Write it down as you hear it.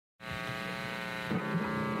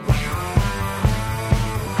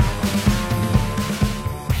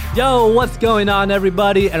Yo, what's going on,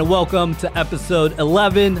 everybody, and welcome to episode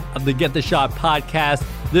 11 of the Get the Shot podcast.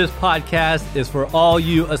 This podcast is for all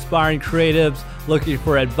you aspiring creatives looking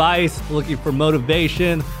for advice, looking for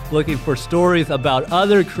motivation, looking for stories about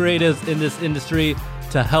other creatives in this industry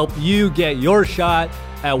to help you get your shot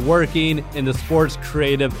at working in the sports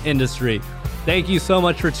creative industry. Thank you so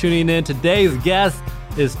much for tuning in. Today's guest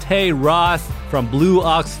is Tay Ross from Blue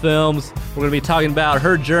Ox Films. We're going to be talking about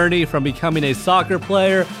her journey from becoming a soccer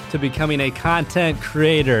player to becoming a content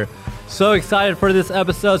creator. So excited for this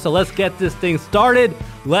episode, so let's get this thing started.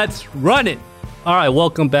 Let's run it. All right,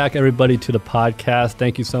 welcome back, everybody, to the podcast.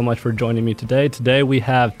 Thank you so much for joining me today. Today we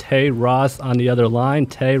have Tay Ross on the other line.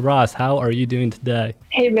 Tay Ross, how are you doing today?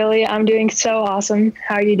 Hey, Billy. I'm doing so awesome.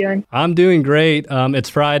 How are you doing? I'm doing great. It's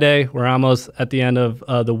Friday. We're almost at the end of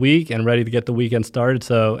the week and ready to get the weekend started.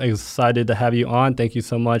 So excited to have you on. Thank you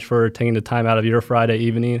so much for taking the time out of your Friday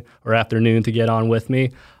evening or afternoon to get on with me.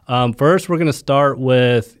 First, we're going to start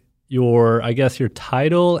with your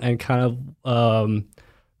title and kind of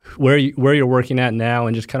where you're working at now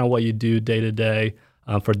and just kind of what you do day to day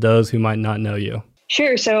for those who might not know you.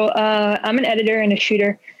 Sure. So I'm an editor and a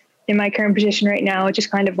shooter in my current position right now, which is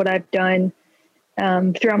kind of what I've done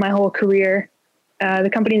throughout my whole career. The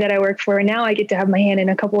company that I work for now, I get to have my hand in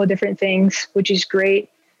a couple of different things, which is great.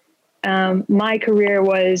 My career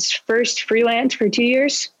was first freelance for 2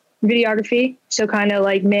 years, videography. So kind of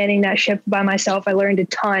like manning that ship by myself. I learned a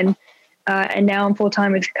ton. And now I'm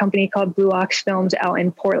full-time with a company called Blue Ox Films out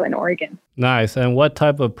in Portland, Oregon. Nice. And what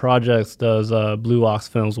type of projects does Blue Ox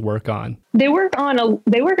Films work on? They work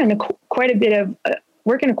in quite a bit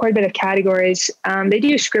of categories. They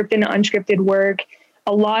do scripted and unscripted work,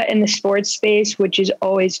 a lot in the sports space, which is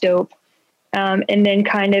always dope. And then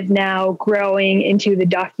kind of now growing into the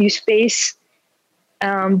docu space.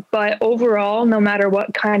 But overall, no matter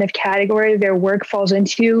what kind of category their work falls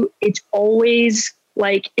into, it always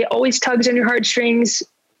tugs on your heartstrings.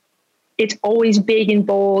 It's always big and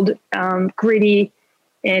bold, gritty,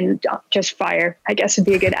 and just fire, I guess would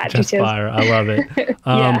be a good adjective. Just fire. I love it.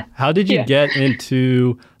 Yeah. How did you get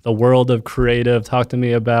into the world of creative? Talk to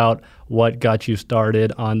me about what got you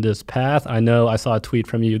started on this path. I know I saw a tweet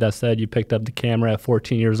from you that said you picked up the camera at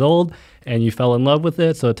 14 years old and you fell in love with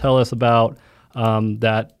it. So tell us about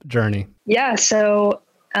that journey. Yeah. So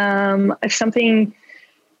something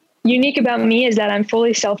unique about me is that I'm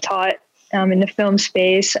fully self-taught in the film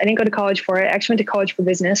space. I didn't go to college for it. I actually went to college for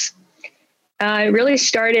business. I really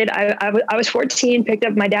started, I was 14, picked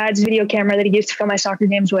up my dad's video camera that he used to film my soccer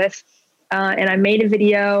games with. And I made a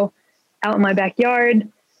video out in my backyard.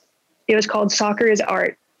 It was called Soccer is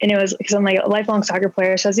Art. And it was because I'm like a lifelong soccer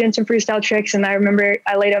player. So I was doing some freestyle tricks. And I remember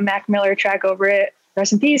I laid a Mac Miller track over it,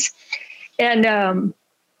 rest in peace. And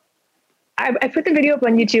I put the video up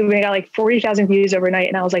on YouTube and it got like 40,000 views overnight.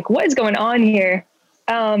 And I was like, what is going on here?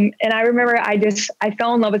 And I remember I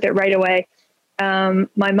fell in love with it right away.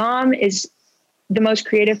 My mom is the most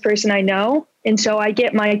creative person I know. And so I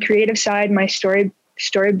get my creative side, my story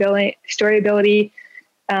ability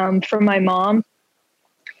from my mom.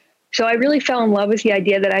 So I really fell in love with the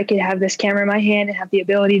idea that I could have this camera in my hand and have the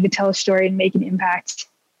ability to tell a story and make an impact.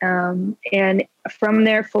 And from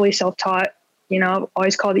there, fully self-taught. You know, I've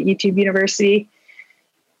always called it YouTube University,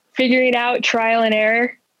 figuring it out, trial and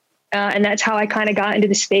error. And that's how I kind of got into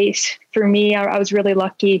the space. For me, I was really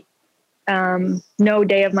lucky. No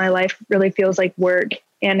day of my life really feels like work.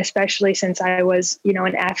 And especially since I was,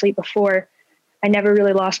 an athlete before, I never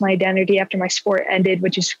really lost my identity after my sport ended,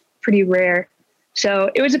 which is pretty rare. So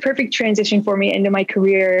it was a perfect transition for me into my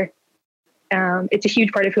career. It's a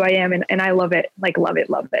huge part of who I am. And I love it, love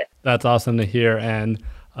it. That's awesome to hear. And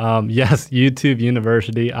yes, YouTube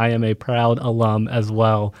University. I am a proud alum as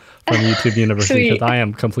well from YouTube University because I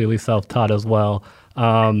am completely self-taught as well.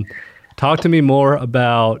 Talk to me more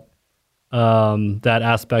about that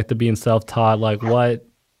aspect of being self-taught. Like, what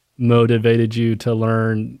motivated you to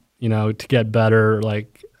learn, to get better?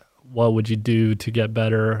 Like, what would you do to get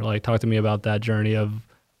better? Like, talk to me about that journey of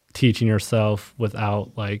teaching yourself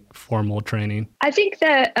without formal training. I think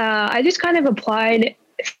that I just kind of applied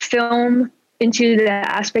film into the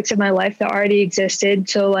aspects of my life that already existed.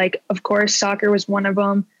 So of course, soccer was one of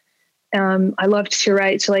them. I loved to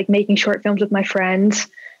write. So making short films with my friends.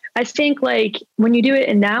 I think when you do it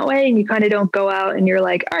in that way and you kind of don't go out and you're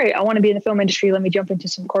like, all right, I want to be in the film industry. Let me jump into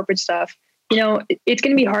some corporate stuff. It's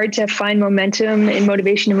going to be hard to find momentum and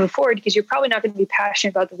motivation to move forward because you're probably not going to be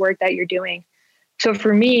passionate about the work that you're doing. So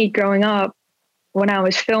for me, growing up, when I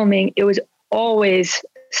was filming, it was always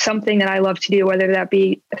something that I loved to do, whether that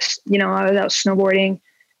be, I was out snowboarding,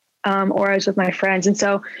 or I was with my friends. And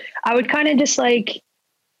so I would kind of just like,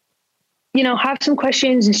 have some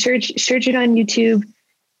questions and search it on YouTube.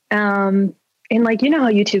 And like, how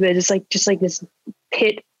YouTube is, it's like, just like this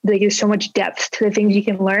pit, like there's so much depth to the things you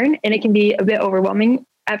can learn, and it can be a bit overwhelming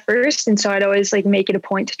at first. And so I'd always like make it a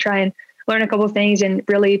point to try and learn a couple of things and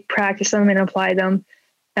really practice them and apply them,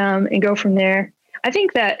 and go from there. I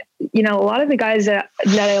think that, a lot of the guys that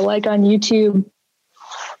I like on YouTube,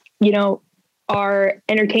 are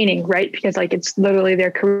entertaining, right? Because like, it's literally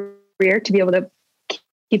their career to be able to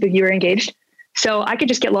keep a viewer engaged. So I could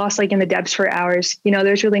just get lost like in the depths for hours.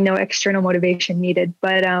 There's really no external motivation needed,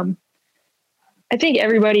 but, I think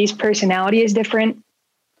everybody's personality is different.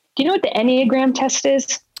 Do you know what the Enneagram test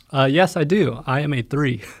is? Yes, I do. I am a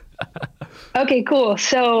 3. Okay, cool.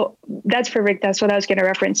 So that's perfect. That's what I was going to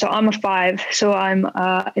reference. So I'm a 5. So I'm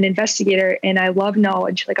an investigator, and I love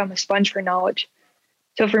knowledge. Like, I'm a sponge for knowledge.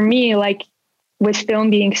 So for me, like with film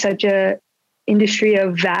being such a industry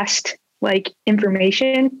of vast like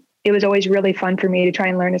information, it was always really fun for me to try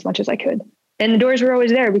and learn as much as I could. And the doors were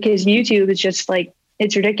always there because YouTube is just like,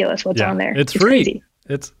 it's ridiculous what's on there. It's free.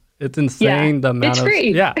 Crazy. It's insane, the amount of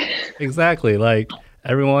free. Yeah, exactly. Like,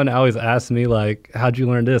 everyone always asks me like, how'd you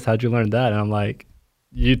learn this? How'd you learn that? And I'm like,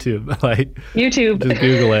 YouTube. Like, YouTube. Just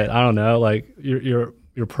Google it. I don't know. Like, your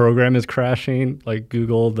program is crashing. Like,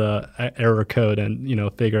 Google the error code and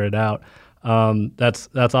figure it out. That's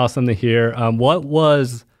awesome to hear.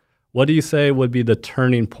 What do you say would be the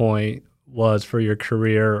turning point was for your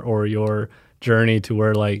career or your journey to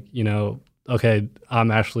where like, okay,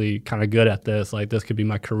 I'm actually kind of good at this. Like, this could be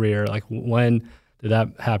my career. Like, when did that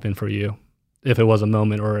happen for you? If it was a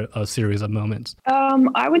moment or a series of moments?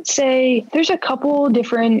 I would say there's a couple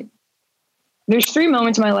there's 3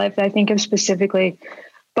 moments in my life that I think of specifically,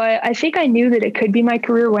 but I think I knew that it could be my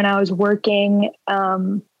career when I was working,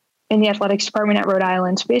 in the athletics department at Rhode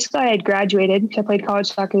Island. So basically I had graduated. I played college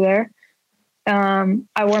soccer there.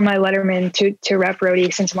 I wore my Letterman to rep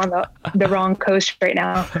Rhody, since I'm on the wrong coast right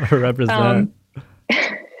now. Represent.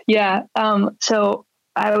 Yeah. So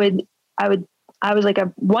I was like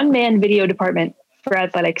a 1-man video department for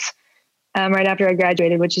athletics, right after I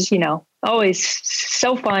graduated, which is, always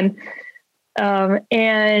so fun.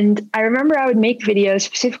 And I remember I would make videos,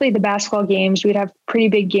 specifically the basketball games. We'd have pretty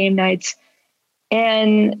big game nights,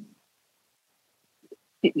 and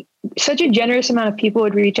such a generous amount of people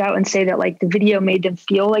would reach out and say that like the video made them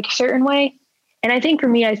feel like a certain way. And I think for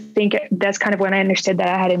me, I think that's kind of when I understood that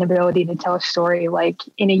I had an ability to tell a story like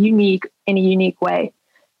in a unique way.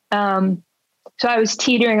 So I was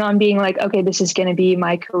teetering on being like, okay, this is going to be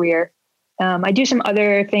my career. I do some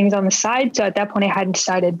other things on the side. So at that point I hadn't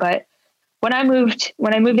decided, but when I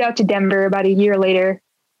moved out to Denver about a year later,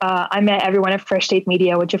 I met everyone at Fresh Take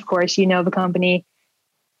Media, which of course, the company.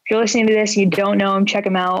 If you're listening to this, you don't know them, check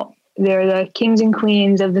them out. They're the kings and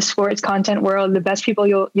queens of the sports content world, the best people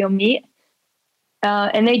you'll meet.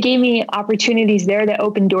 And they gave me opportunities there that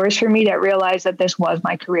opened doors for me that realized that this was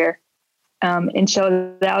my career. And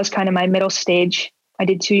so that was kind of my middle stage. I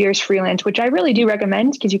did 2 years freelance, which I really do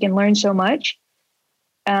recommend because you can learn so much.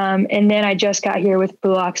 And then I just got here with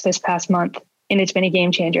Blue Ox this past month, and it's been a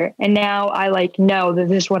game changer. And now I know that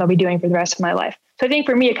this is what I'll be doing for the rest of my life. So I think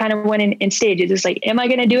for me, it kind of went in stages. It's like, am I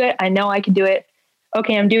going to do it? I know I can do it.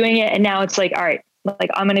 Okay, I'm doing it. And now it's like, all right,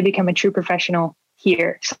 like I'm going to become a true professional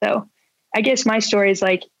here. So I guess my story is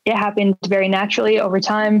like, it happened very naturally over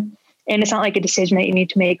time. And it's not like a decision that you need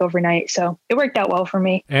to make overnight. So it worked out well for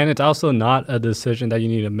me. And it's also not a decision that you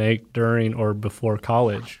need to make during or before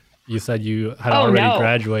college. You said you had already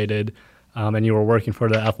graduated, and you were working for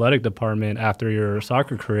the athletic department after your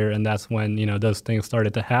soccer career. And that's when, those things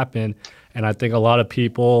started to happen. And I think a lot of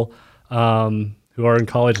people who are in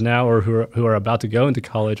college now or who are about to go into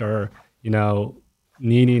college are,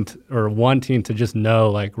 needing or wanting to just know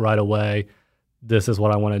like right away, this is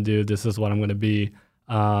what I want to do. This is what I'm going to be.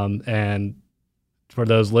 And for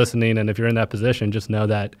those listening, and if you're in that position, just know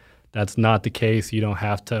that that's not the case. You don't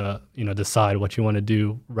have to, decide what you want to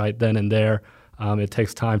do right then and there. It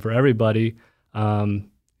takes time for everybody.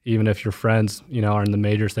 Even if your friends, are in the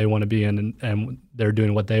majors they want to be in and they're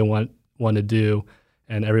doing what they want to do,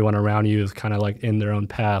 and everyone around you is kind of like in their own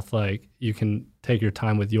path, like you can take your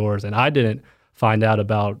time with yours. And I didn't find out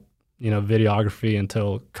about, videography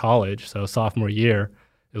until college. So sophomore year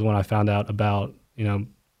is when I found out about,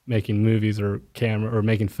 making movies or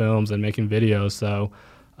making films and making videos. So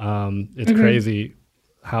it's crazy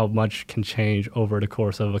how much can change over the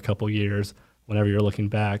course of a couple years whenever you're looking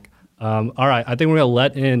back. All right, I think we're going to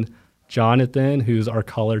let in Jonathan, who's our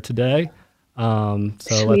caller today. So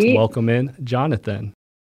Sweet. Let's welcome in Jonathan.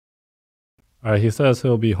 All right, he says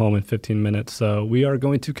he'll be home in 15 minutes. So we are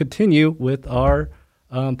going to continue with our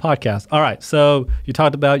podcast. All right, so you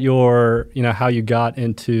talked about your, how you got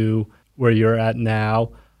into where you're at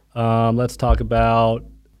now. Let's talk about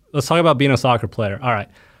being a soccer player. All right.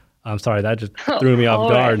 I'm sorry, that just threw me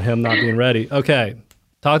off guard, him not being ready. Okay,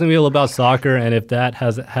 talk to me a little about soccer and if that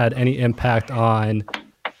has had any impact on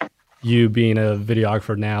you being a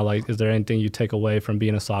videographer now. Like, is there anything you take away from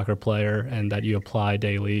being a soccer player and that you apply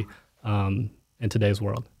daily in today's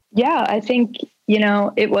world? Yeah, I think,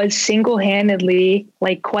 it was single-handedly,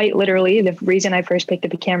 like quite literally, the reason I first picked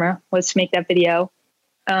up a camera was to make that video.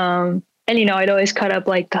 And, I'd always cut up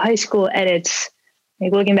like the high school edits.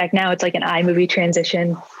 Like looking back now, it's like an iMovie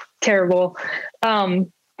transition. Terrible.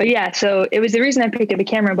 But yeah, so it was the reason I picked up a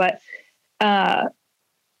camera. But I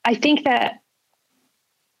think that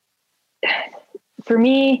for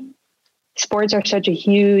me, sports are such a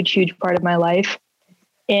huge, huge part of my life.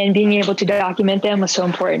 And being able to document them was so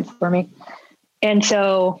important for me. And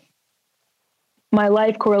so my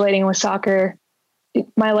life correlating soccer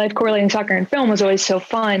and film was always so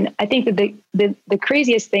fun. I think that the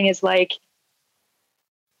craziest thing is like,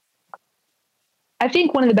 I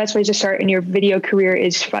think one of the best ways to start in your video career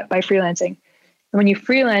is by freelancing. And when you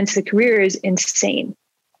freelance, the career is insane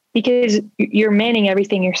because you're manning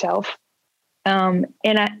everything yourself. And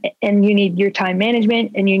you need your time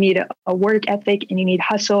management, and you need a work ethic, and you need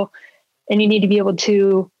hustle, and you need to be able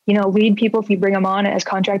to, lead people if you bring them on as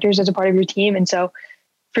contractors as a part of your team. And so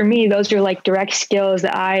for me, those are like direct skills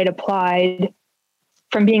that I had applied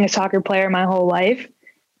from being a soccer player my whole life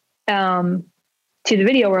to the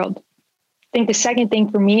video world. I think the second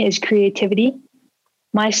thing for me is creativity.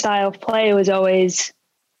 My style of play was always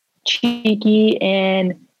cheeky,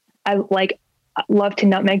 and I love to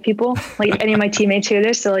nutmeg people. Like if any of my teammates hear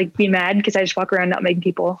this, they'll like be mad because I just walk around nutmeg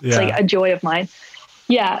people. Yeah. It's like a joy of mine.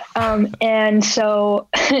 Yeah. And so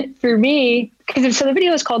for me, so the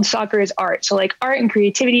video is called Soccer is Art. So like art and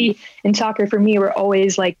creativity and soccer for me were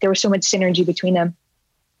always like, there was so much synergy between them.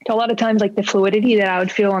 So a lot of times like the fluidity that I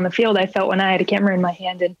would feel on the field, I felt when I had a camera in my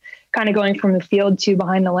hand, and kind of going from the field to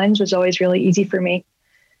behind the lens was always really easy for me.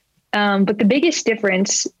 But the biggest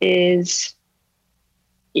difference is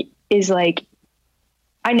like,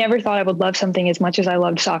 I never thought I would love something as much as I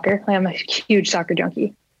loved soccer. I'm a huge soccer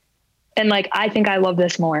junkie. And like, I think I love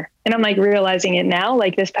this more. And I'm like realizing it now,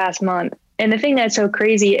 like this past month. And the thing that's so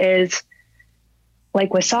crazy is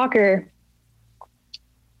like with soccer,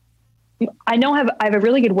 I have a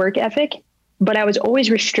really good work ethic, but I was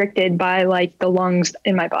always restricted by like the lungs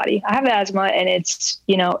in my body. I have asthma, and it's,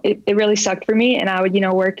 it really sucked for me. And I would,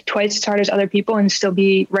 work twice as hard as other people and still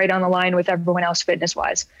be right on the line with everyone else fitness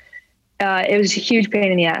wise. It was a huge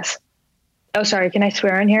pain in the ass. Oh, sorry. Can I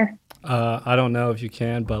swear on here? I don't know if you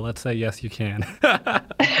can, but let's say yes, you can.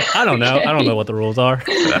 I don't know. I don't know what the rules are.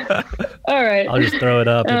 All right. I'll just throw it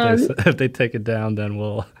up. If they take it down, then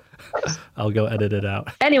I'll go edit it out.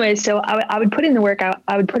 Anyway, so I would put in the work.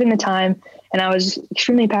 I would put in the time, and I was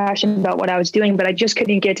extremely passionate about what I was doing, but I just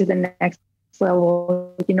couldn't get to the next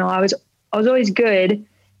level. I was always good.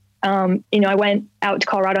 I went out to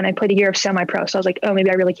Colorado and I played a year of semi-pro. So I was like, oh, maybe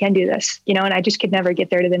I really can do this, and I just could never get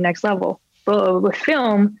there to the next level. But with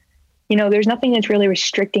film, there's nothing that's really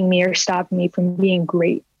restricting me or stopping me from being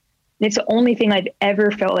great. And it's the only thing I've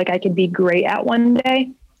ever felt like I could be great at one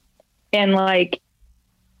day. And like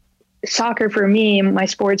soccer for me, my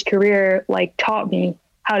sports career, like taught me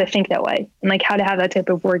how to think that way and like how to have that type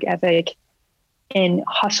of work ethic and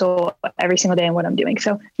hustle every single day in what I'm doing.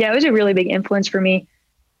 So yeah, it was a really big influence for me.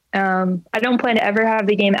 I don't plan to ever have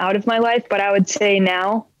the game out of my life, but I would say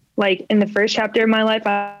now, like in the first chapter of my life,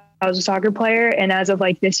 I was a soccer player. And as of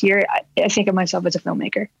like this year, I think of myself as a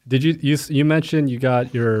filmmaker. Did you mentioned you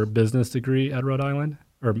got your business degree at Rhode Island?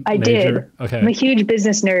 Or I major? Did. Okay. I'm a huge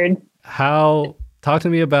business nerd. Talk to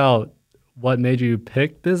me about what made you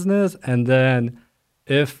pick business, and then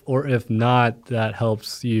if not, that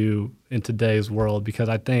helps you in today's world, because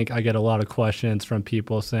I think I get a lot of questions from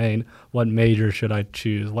people saying, what major should I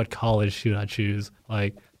choose? What college should I choose?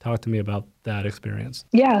 Like, talk to me about that experience.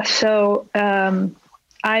 Yeah. So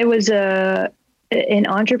I was an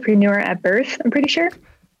entrepreneur at birth, I'm pretty sure.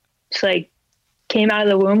 Just like came out of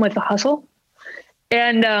the womb with a hustle.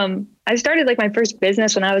 And I started like my first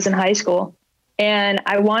business when I was in high school, and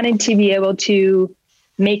I wanted to be able to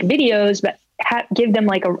make videos, but give them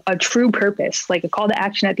like a true purpose, like a call to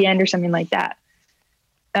action at the end or something like that.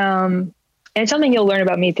 And something you'll learn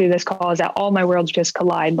about me through this call is that all my worlds just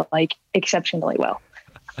collide, but like exceptionally well,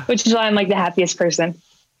 which is why I'm like the happiest person.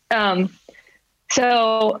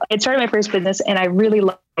 So it started my first business and I really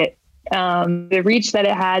loved it. The reach that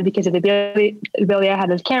it had because of the ability I had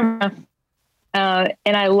with camera. And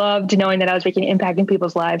I loved knowing that I was making an impact in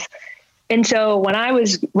people's lives. And so when I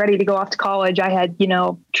was ready to go off to college, I had,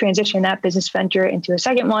 transitioned that business venture into a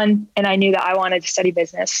second one. And I knew that I wanted to study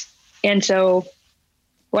business. And so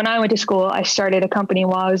when I went to school, I started a company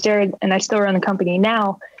while I was there, and I still run the company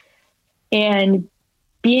now. And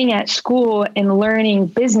being at school and learning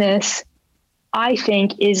business, I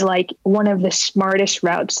think, is like one of the smartest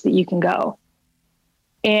routes that you can go.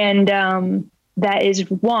 And that is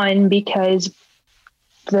one, because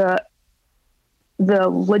the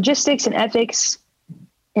logistics and ethics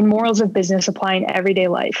and morals of business apply in everyday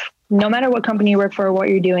life. No matter what company you work for or what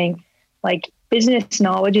you're doing, like, business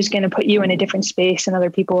knowledge is going to put you in a different space than other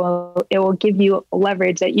people. It will give you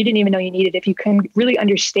leverage that you didn't even know you needed if you can really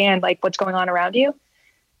understand like what's going on around you.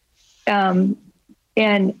 And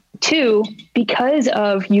two, because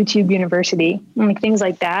of YouTube University, like things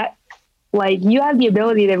like that, like you have the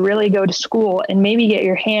ability to really go to school and maybe get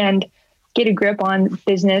a grip on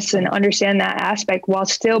business and understand that aspect while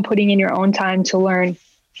still putting in your own time to learn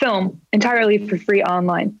film entirely for free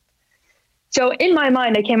online. So in my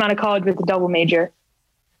mind, I came out of college with a double major,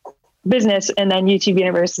 business and then YouTube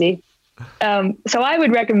University. So I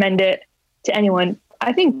would recommend it to anyone.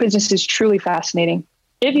 I think business is truly fascinating.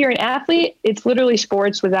 If you're an athlete, it's literally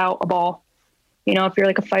sports without a ball. If you're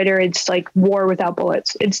like a fighter, it's like war without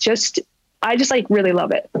bullets. I just like really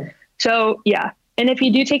love it. So yeah. And if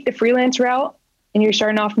you do take the freelance route and you're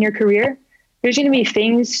starting off in your career, there's going to be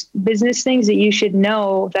business things that you should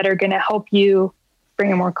know that are going to help you bring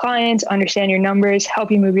in more clients, understand your numbers, help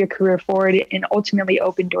you move your career forward, and ultimately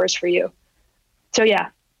open doors for you. So yeah,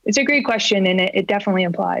 it's a great question, and it definitely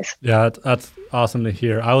applies. Yeah, that's awesome to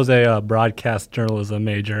hear. I was a broadcast journalism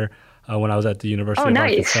major when I was at the University of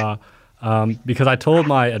Arkansas, because I told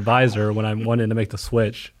my advisor when I wanted to make the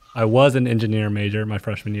switch, I was an engineer major my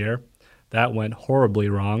freshman year. That went horribly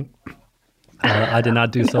wrong. I did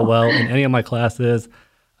not do so well in any of my classes.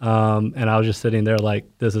 And I was just sitting there like,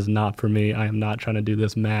 this is not for me. I am not trying to do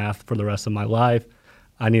this math for the rest of my life.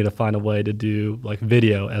 I need to find a way to do like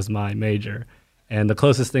video as my major. And the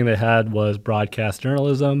closest thing they had was broadcast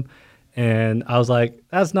journalism. And I was like,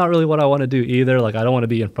 that's not really what I want to do either. Like, I don't want to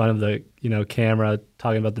be in front of the, camera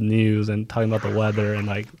talking about the news and talking about the weather and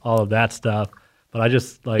like all of that stuff. But I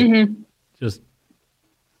just like,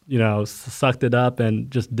 sucked it up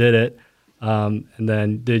and just did it. And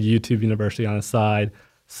then did YouTube University on the side.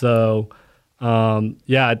 So,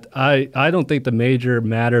 I don't think the major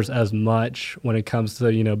matters as much when it comes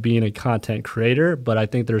to, being a content creator, but I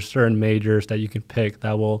think there's certain majors that you can pick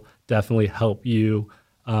that will definitely help you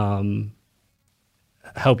out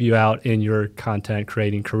in your content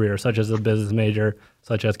creating career, such as a business major,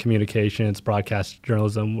 such as communications, broadcast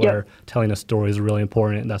journalism, where telling a story is really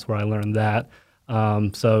important. And that's where I learned that.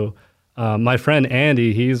 My friend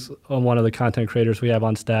Andy, he's one of the content creators we have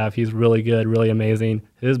on staff. He's really good, really amazing.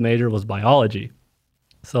 His major was biology.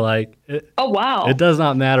 So oh, wow. It does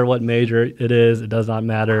not matter what major it is. It does not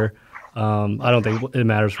matter. I don't think it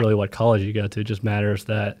matters really what college you go to. It just matters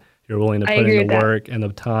that you're willing to put in the work and the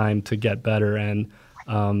time to get better and,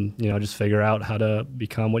 just figure out how to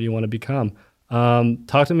become what you want to become.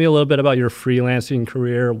 Talk to me a little bit about your freelancing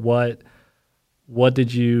career. What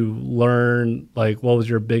did you learn? Like, what was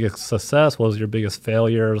your biggest success? What was your biggest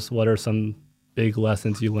failures? What are some big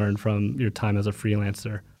lessons you learned from your time as a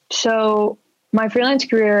freelancer? So my freelance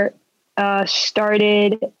career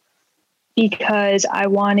started because I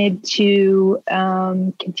wanted to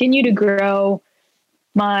continue to grow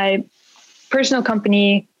my personal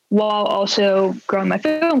company while also growing my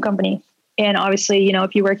film company. And obviously,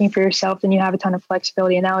 if you're working for yourself, then you have a ton of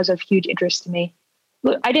flexibility. And that was of huge interest to me.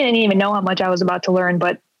 I didn't even know how much I was about to learn,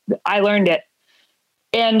 but I learned it.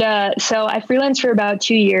 And so I freelanced for about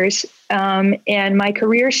 2 years. And my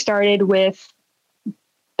career started with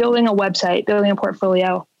building a website, building a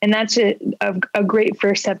portfolio. And that's a great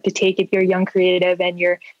first step to take if you're a young creative and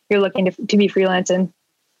you're looking to be freelancing.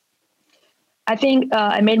 I think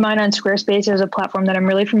I made mine on Squarespace. It was a platform that I'm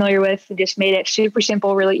really familiar with. It just made it super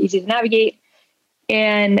simple, really easy to navigate.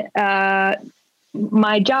 And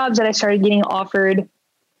my jobs that I started getting offered,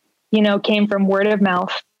 came from word of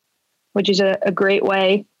mouth, which is a great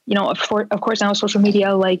way. Of course, now social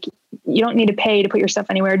media, like you don't need to pay to put your stuff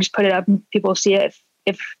anywhere. Just put it up and people will see it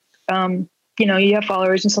if you have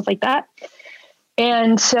followers and stuff like that.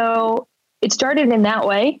 And so it started in that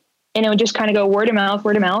way, and it would just kind of go word of mouth.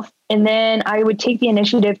 And then I would take the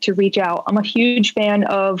initiative to reach out. I'm a huge fan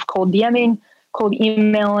of cold DMing, cold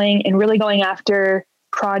emailing, and really going after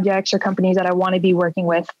projects or companies that I want to be working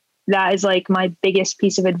with. That is like my biggest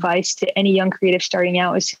piece of advice to any young creative starting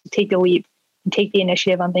out, is to take the leap and take the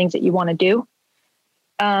initiative on things that you want to do.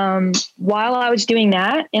 while I was doing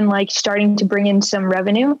that and like starting to bring in some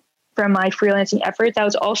revenue from my freelancing efforts, I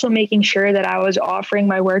was also making sure that I was offering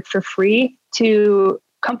my work for free to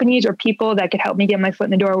companies or people that could help me get my foot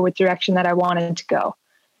in the door with the direction that I wanted to go.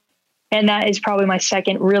 And that is probably my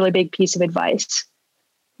second really big piece of advice.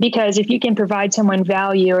 Because if you can provide someone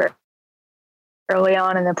value early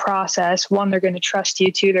on in the process, one, they're going to trust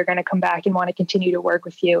you. Two, they're going to come back and want to continue to work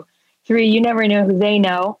with you. Three, you never know who they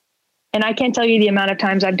know. And I can't tell you the amount of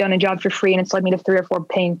times I've done a job for free and it's led me to 3 or 4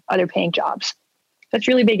 other paying jobs. That's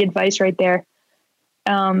really big advice right there.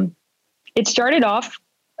 It started off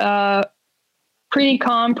pretty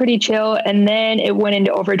calm, pretty chill, and then it went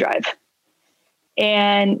into overdrive.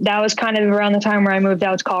 And that was kind of around the time where I moved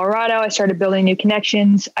out to Colorado. I started building new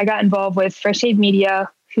connections. I got involved with Fresh Aid Media,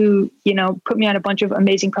 who, put me on a bunch of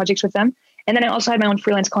amazing projects with them. And then I also had my own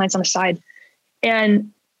freelance clients on the side.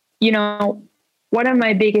 And, one of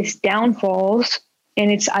my biggest downfalls,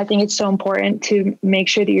 and I think it's so important to make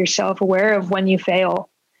sure that you're self-aware of when you fail,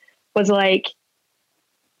 was like,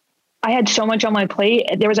 I had so much on my plate.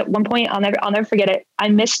 There was at one point, I'll never forget it. I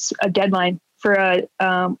missed a deadline for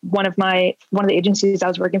one of the agencies I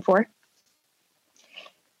was working for.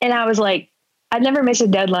 And I was like, I'd never missed a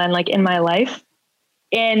deadline like in my life.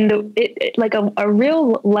 And it like a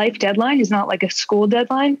real life deadline is not like a school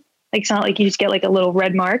deadline. Like, it's not like you just get like a little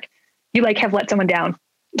red mark. You like have let someone down.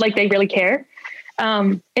 Like they really care.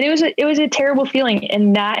 And it was a terrible feeling.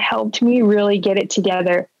 And that helped me really get it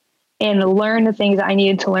together and learn the things I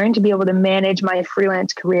needed to learn to be able to manage my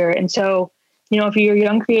freelance career. And so, if you're a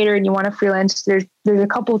young creator and you want to freelance, there's a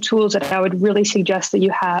couple of tools that I would really suggest that you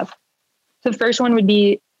have. The first one would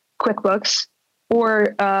be QuickBooks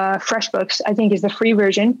or FreshBooks, I think is the free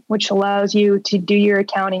version, which allows you to do your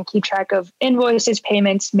accounting, keep track of invoices,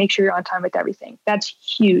 payments, make sure you're on time with everything. That's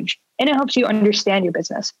huge. And it helps you understand your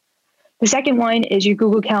business. The second one is your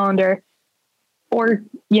Google Calendar or,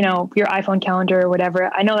 your iPhone calendar or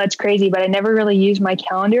whatever. I know that's crazy, but I never really used my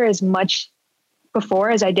calendar as much before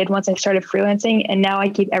as I did once I started freelancing. And now I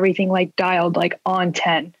keep everything like dialed, like on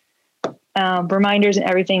 10. Reminders and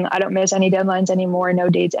everything. I don't miss any deadlines anymore, no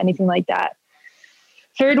dates, anything like that.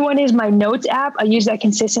 Third one is my Notes app. I use that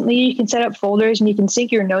consistently. You can set up folders and you can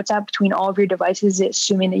sync your Notes app between all of your devices,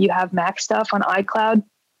 assuming that you have Mac stuff on iCloud.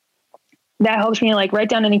 That helps me like write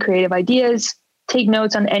down any creative ideas, take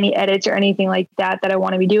notes on any edits or anything like that I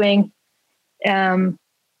want to be doing, and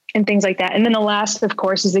things like that. And then the last, of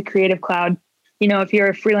course, is the Creative Cloud. If you're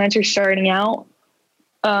a freelancer starting out,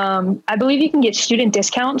 I believe you can get student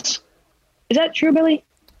discounts. Is that true, Billy?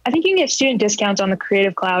 I think you can get student discounts on the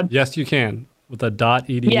Creative Cloud. Yes, you can. With a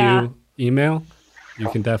 .edu email, you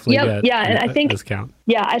can definitely get a discount.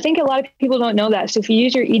 Yeah, I think a lot of people don't know that. So if you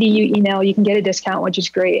use your EDU email, you can get a discount, which is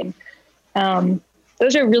great. And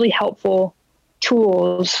those are really helpful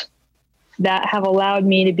tools that have allowed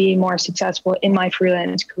me to be more successful in my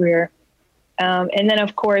freelance career. And then,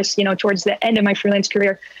 of course, towards the end of my freelance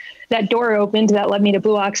career, that door opened that led me to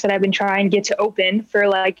Blue Ox that I've been trying to get to open for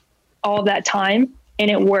like all of that time, and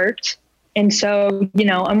it worked. And so,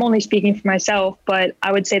 I'm only speaking for myself, but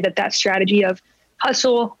I would say that strategy of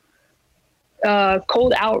hustle,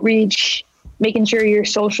 cold outreach, making sure your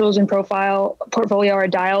socials and portfolio are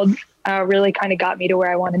dialed, really kind of got me to where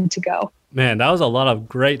I wanted to go. Man, that was a lot of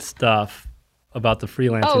great stuff about the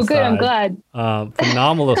freelancing side. Oh, good. I'm glad.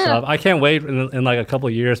 Phenomenal stuff. I can't wait in like a couple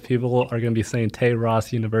of years, people are going to be saying Tay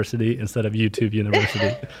Ross University instead of YouTube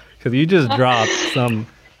University, because you just dropped some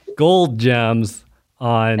gold gems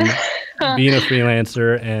on being a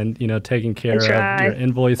freelancer and, taking care of your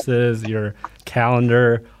invoices, your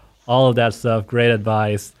calendar, all of that stuff. Great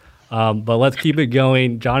advice. But let's keep it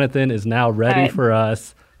going. Jonathan is now ready for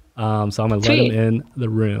us. So I'm going to let him in the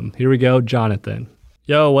room. Here we go, Jonathan.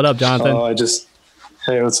 Yo, what up, Jonathan?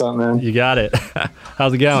 Hey, what's up, man? You got it.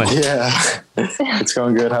 How's it going? Yeah, it's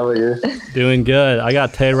going good. How about you? Doing good. I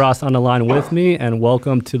got Tay Ross on the line with me, and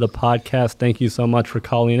welcome to the podcast. Thank you so much for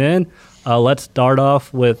calling in. Let's start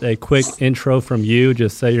off with a quick intro from you.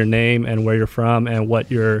 Just say your name and where you're from and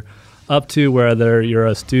what you're up to, whether you're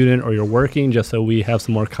a student or you're working, just so we have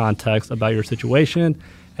some more context about your situation.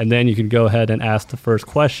 And then you can go ahead and ask the first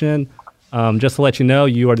question. Just to let you know,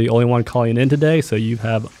 you are the only one calling in today, so you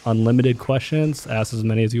have unlimited questions. Ask as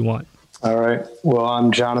many as you want. All right. Well,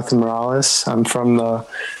 I'm Jonathan Morales. I'm from the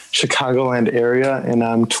Chicagoland area, and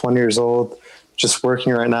I'm 20 years old, just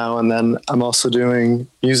working right now. And then I'm also doing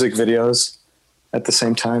music videos at the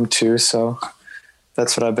same time, too. So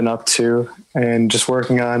that's what I've been up to, and just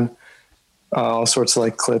working on all sorts of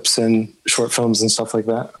like clips and short films and stuff like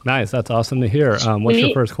that. Nice. That's awesome to hear. What's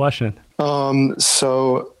your first question?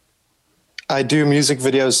 So I do music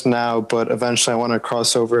videos now, but eventually I want to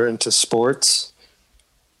cross over into sports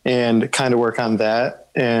and kind of work on that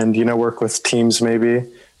and, work with teams maybe.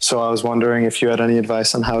 So I was wondering if you had any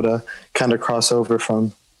advice on how to kind of cross over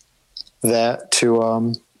from that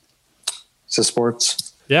to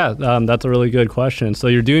sports. Yeah, that's a really good question. So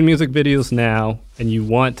you're doing music videos now and you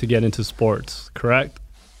want to get into sports, correct?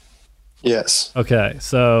 Yes. Okay,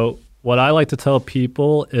 so what I like to tell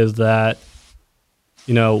people is that,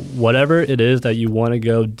 whatever it is that you want to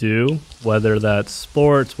go do, whether that's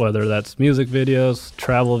sports, whether that's music videos,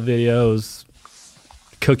 travel videos,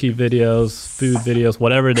 cookie videos, food videos,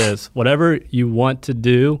 whatever it is, whatever you want to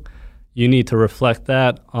do, you need to reflect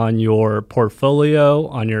that on your portfolio,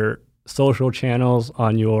 on your social channels,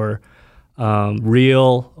 on your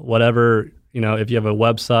reel, whatever, if you have a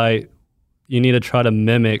website, you need to try to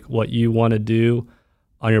mimic what you want to do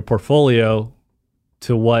on your portfolio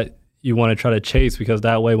to what you want to try to chase, because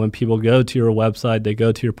that way when people go to your website, they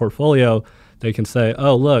go to your portfolio, they can say,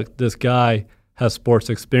 oh, look, this guy has sports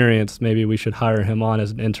experience. Maybe we should hire him on as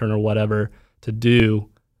an intern or whatever to do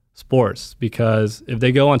sports. Because if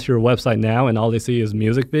they go onto your website now and all they see is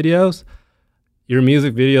music videos, your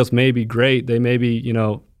music videos may be great. They may be,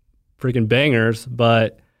 freaking bangers,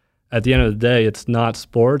 but at the end of the day, it's not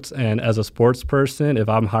sports. And as a sports person, if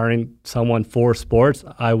I'm hiring someone for sports,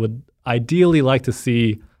 I would ideally like to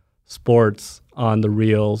see sports on the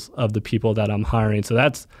reels of the people that I'm hiring. So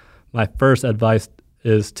that's my first advice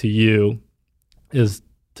is to you, is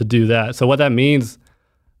to do that. So what that means,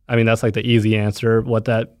 that's like the easy answer. What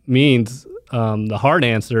that means, the hard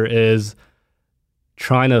answer is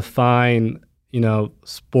trying to find,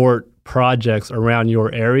 sport projects around your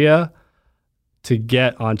area to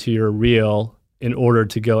get onto your reel in order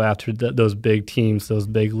to go after those big teams, those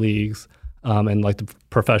big leagues, and like the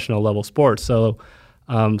professional level sports. So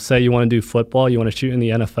say you want to do football, you want to shoot in the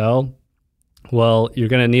NFL. Well, you're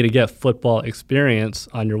going to need to get football experience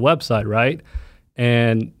on your website, right?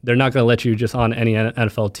 And they're not going to let you just on any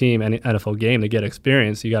NFL team, any NFL game to get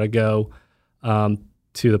experience. You got to go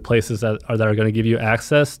to the places that are going to give you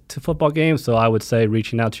access to football games. So I would say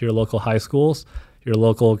reaching out to your local high schools, your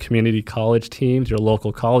local community college teams, your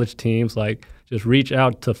local college teams, like just reach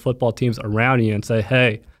out to football teams around you and say,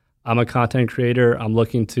 hey, I'm a content creator. I'm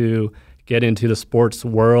looking to get into the sports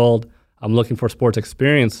world. I'm looking for sports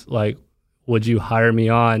experience. Like, would you hire me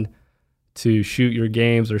on to shoot your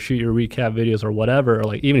games or shoot your recap videos or whatever, or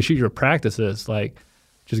like even shoot your practices? Like,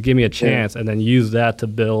 just give me a chance, and then use that to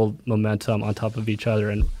build momentum on top of each other,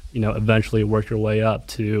 and eventually work your way up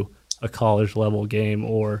to a college level game,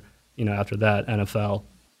 or after that NFL.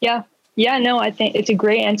 No, I think it's a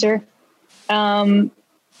great answer.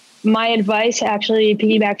 My advice actually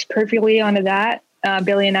piggybacks perfectly onto that.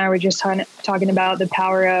 Billy and I were just talking about the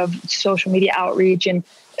power of social media outreach and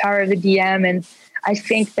power of the DM. And I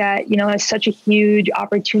think that, it's such a huge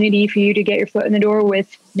opportunity for you to get your foot in the door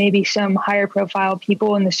with maybe some higher profile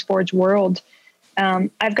people in the sports world.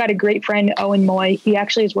 I've got a great friend, Owen Moy. He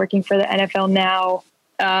actually is working for the NFL now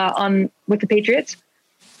with the Patriots.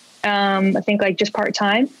 I think like just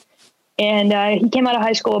part-time. And he came out of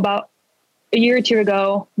high school about a year or two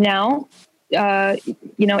ago now.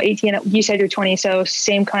 18, you said you're 20, so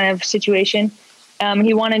same kind of situation.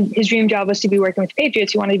 His dream job was to be working with the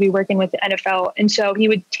Patriots. He wanted to be working with the NFL. And so he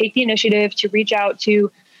would take the initiative to reach out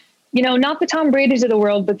to, not the Tom Brady's of the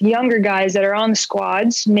world, but the younger guys that are on the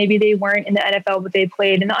squads. Maybe they weren't in the NFL, but they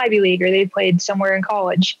played in the Ivy League, or they played somewhere in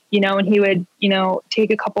college, and he would,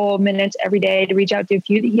 take a couple of minutes every day to reach out to a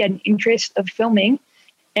few that he had an interest of filming.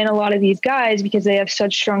 And a lot of these guys, because they have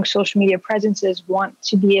such strong social media presences, want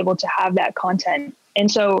to be able to have that content. And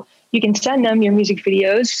so you can send them your music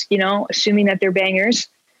videos, assuming that they're bangers,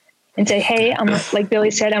 and say, hey, like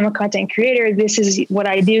Billy said, I'm a content creator. This is what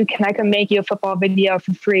I do. Can I come make you a football video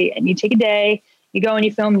for free? And you take a day, you go and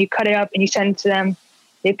you film and you cut it up and you send it to them.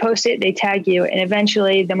 They post it, they tag you, and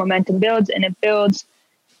eventually the momentum builds and it builds.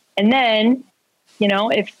 And then,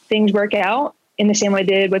 if things work out in the same way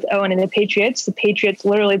they did with Owen and the Patriots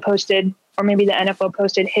literally posted, or maybe the NFL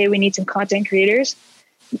posted, hey, we need some content creators.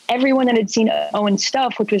 Everyone that had seen Owen's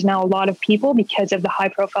stuff, which was now a lot of people because of the high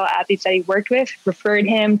profile athletes that he worked with, referred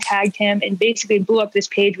him, tagged him, and basically blew up this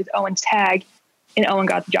page with Owen's tag, and Owen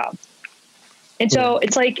got the job. And so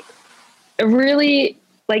it's like really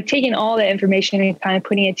like taking all that information and kind of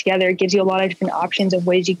putting it together. It gives you a lot of different options of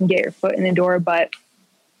ways you can get your foot in the door. But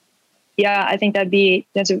yeah, I think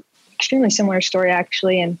that's an extremely similar story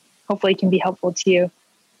actually, and hopefully it can be helpful to you.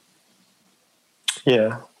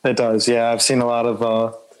 Yeah, it does. Yeah, I've seen a lot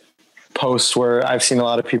of posts where I've seen a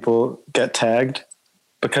lot of people get tagged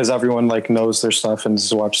because everyone like knows their stuff and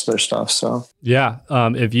has watched their stuff. So yeah,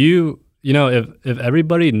 if you if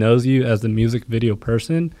everybody knows you as the music video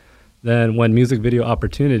person, then when music video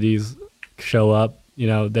opportunities show up,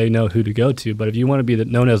 they know who to go to. But if you want to be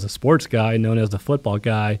known as a sports guy, known as the football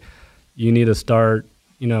guy, you need to start,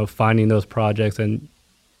 finding those projects and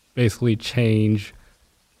basically change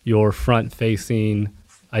your front-facing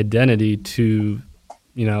identity to,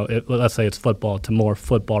 let's say it's football, to more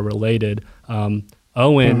football related.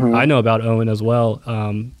 Owen, I know about Owen as well.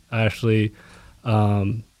 I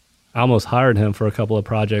almost hired him for a couple of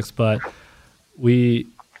projects, but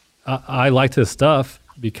I liked his stuff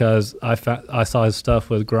because I saw his stuff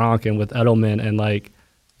with Gronk and with Edelman, and like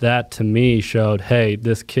that to me showed, hey,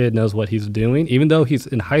 this kid knows what he's doing. Even though he's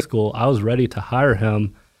in high school, I was ready to hire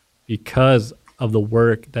him because of the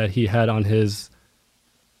work that he had on his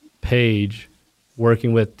page,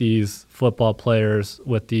 working with these football players,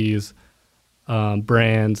 with these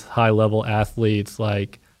brands, high-level athletes.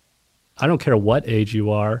 Like, I don't care what age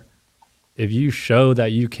you are. If you show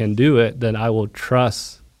that you can do it, then I will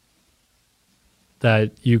trust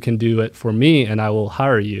that you can do it for me, and I will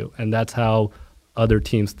hire you. And that's how other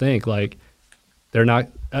teams think. Like, they're not,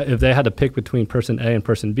 if they had to pick between person A and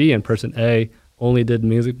person B, and person A only did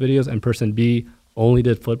music videos and person B only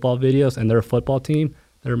did football videos, and they're a football team,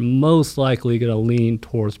 they're most likely going to lean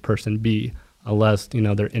towards person B, unless,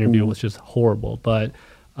 their interview was just horrible. But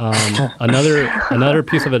another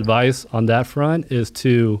piece of advice on that front is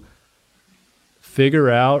to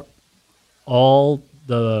figure out all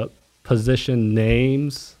the position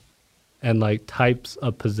names and like types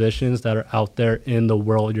of positions that are out there in the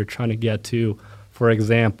world you're trying to get to. For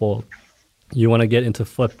example, you want to get into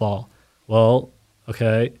football. Well,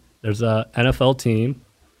 okay, there's a NFL team.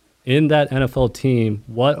 In that NFL team,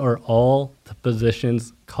 what are all the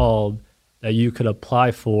positions called that you could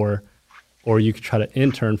apply for, or you could try to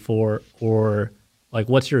intern for, or like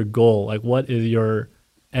what's your goal? Like what is your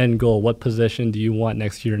end goal? What position do you want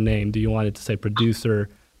next to your name? Do you want it to say producer,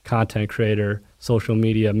 content creator, social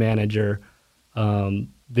media manager,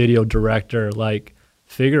 video director? Like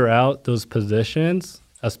figure out those positions,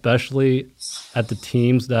 especially at the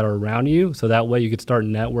teams that are around you. So that way you could start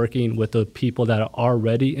networking with the people that are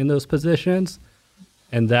already in those positions.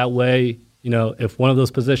 And that way, if one of those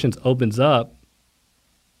positions opens up,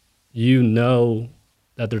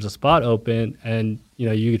 that there's a spot open, and,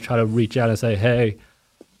 you could try to reach out and say, hey,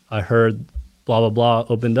 I heard blah, blah, blah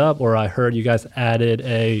opened up, or I heard you guys added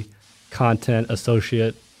a content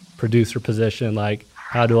associate producer position. Like,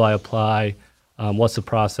 how do I apply? What's the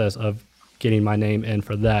process of getting my name in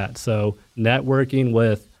for that? So networking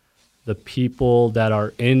with the people that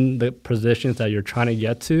are in the positions that you're trying to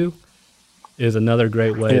get to is another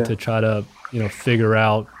great way to try to, figure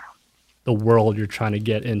out the world you're trying to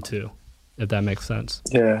get into, if that makes sense.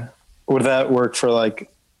 Yeah. Would that work for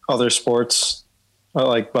like other sports,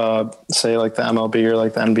 like say like the MLB or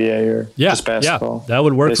like the NBA or just basketball? Yeah, that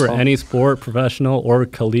would work for any sport, professional or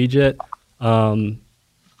collegiate. If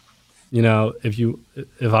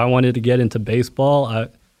I wanted to get into baseball, I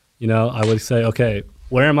would say, okay,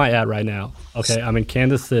 where am I at right now? Okay, I'm in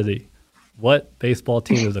Kansas City. What baseball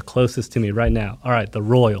team is the closest to me right now? All right, the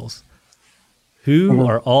Royals. Who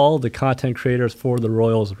are all the content creators for the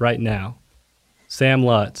Royals right now? Sam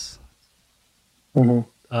Lutz.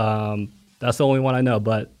 That's the only one I know,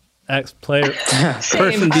 but X player,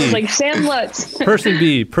 person B. I was like, Sam Lutz. Person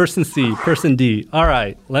B, person C, person D. All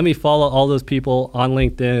right, let me follow all those people on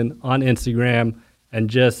LinkedIn, on Instagram, and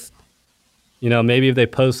just, maybe if they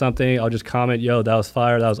post something, I'll just comment, yo, that was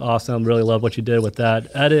fire, that was awesome, really love what you did with that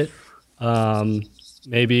edit.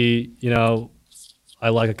 Maybe, I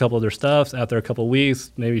like a couple of their stuffs. After a couple of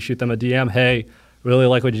weeks, maybe shoot them a DM, hey, really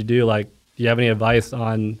like what you do, like, do you have any advice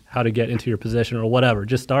on how to get into your position or whatever?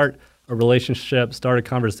 Just start a relationship, start a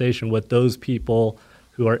conversation with those people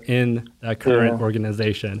who are in that current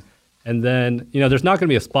organization. And then, there's not going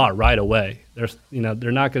to be a spot right away. They're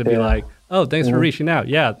not going to be like, oh, thanks for reaching out.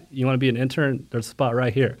 Yeah, you want to be an intern? There's a spot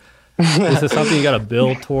right here. This is something you got to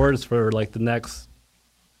build towards for like the next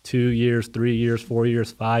 2 years, 3 years, 4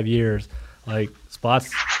 years, 5 years. Like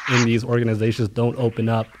spots in these organizations don't open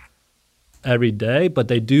up every day, but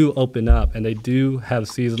they do open up, and they do have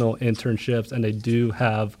seasonal internships, and they do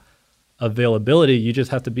have availability. You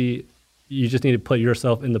just need to put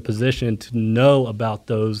yourself in the position to know about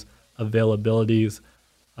those availabilities.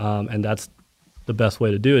 And that's the best way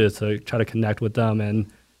to do it, is to try to connect with them.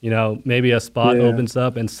 And, maybe a spot opens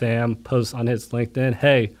up and Sam posts on his LinkedIn,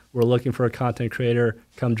 hey, we're looking for a content creator,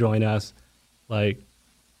 come join us.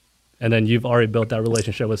 And then you've already built that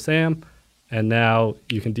relationship with Sam. And now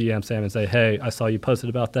you can DM Sam and say, hey, I saw you posted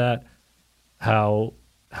about that. How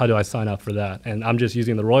how do I sign up for that? And I'm just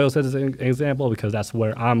using the Royals as an example because that's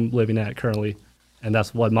where I'm living at currently. And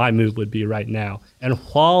that's what my move would be right now. And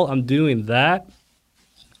while I'm doing that,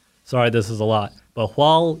 sorry, this is a lot, but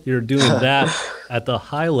while you're doing that at the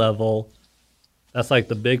high level, that's like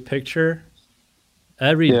the big picture.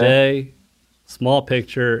 Every day, small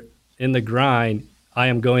picture in the grind, I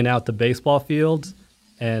am going out to baseball fields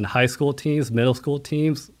and high school teams, middle school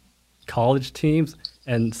teams, college teams,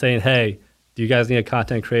 and saying, hey, do you guys need a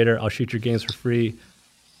content creator? I'll shoot your games for free.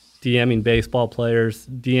 DMing baseball players,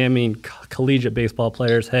 DMing collegiate baseball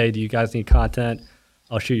players. Hey, do you guys need content?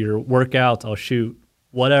 I'll shoot your workouts. I'll shoot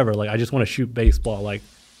whatever. Like, I just want to shoot baseball. Like,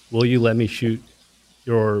 will you let me shoot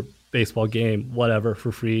your baseball game, whatever,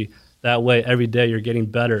 for free? That way, every day you're getting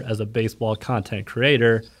better as a baseball content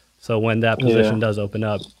creator. So when that position does open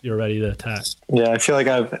up, you're ready to attack. Yeah, I feel like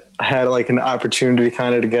I've had like an opportunity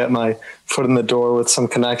kind of to get my foot in the door with some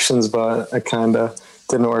connections, but it kind of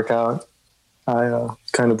didn't work out. I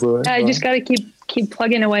kind of blew it. Yeah, I just got to keep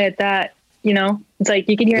plugging away at that. You know, it's like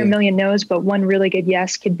you can hear a million no's, but one really good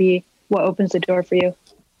yes could be what opens the door for you.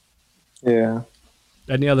 Yeah.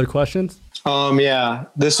 Any other questions? Yeah,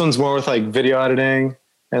 this one's more with like video editing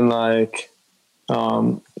and like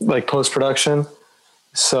post-production.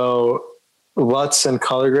 So LUTs and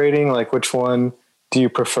color grading, like which one do you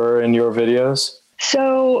prefer in your videos?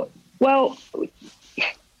 So, well,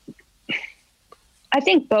 I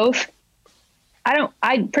think both.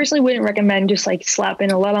 I personally wouldn't recommend just like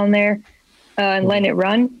slapping a LUT on there and letting it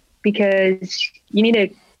run, because you need to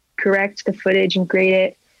correct the footage and grade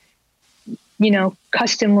it, you know,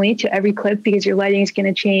 customly to every clip, because your lighting is going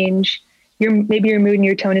to change. Maybe your mood and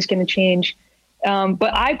your tone is going to change.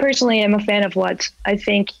 But I personally am a fan of LUTs. I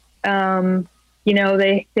think, you know,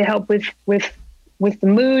 they help with the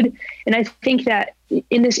mood. And I think that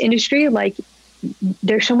in this industry, like,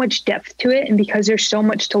 there's so much depth to it. And because there's so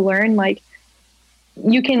much to learn, like,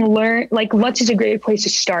 you can learn, like, LUTs is a great place to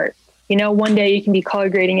start. You know, one day you can be color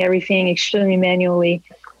grading everything extremely manually.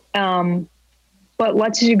 But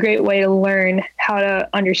LUTs is a great way to learn how to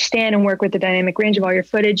understand and work with the dynamic range of all your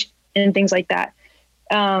footage and things like that.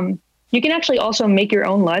 You can actually also make your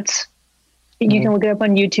own LUTs. You can look it up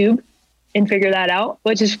on YouTube and figure that out,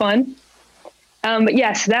 which is fun. But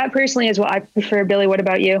yes, that personally is what I prefer. Billy, what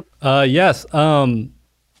about you? Yes.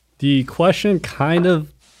 The question kind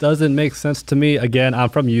of doesn't make sense to me. Again, I'm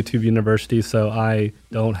from YouTube University, so I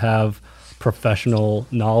don't have professional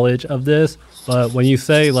knowledge of this. But when you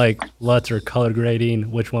say like LUTs or color grading,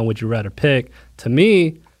 which one would you rather pick? To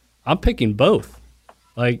me, I'm picking both.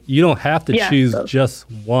 Like, you don't have to choose just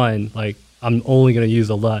one. Like, I'm only going to use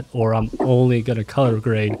a LUT or I'm only going to color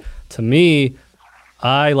grade. To me,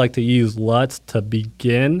 I like to use LUTs to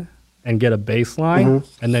begin and get a baseline,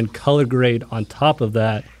 and then color grade on top of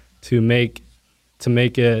that to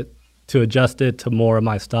adjust it to more of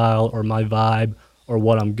my style or my vibe or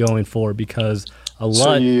what I'm going for. Because a LUT.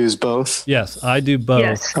 So you use both? Yes, I do both.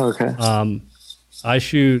 Yes. Okay. I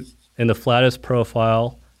shoot in the flattest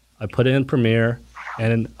profile. I put it in Premiere.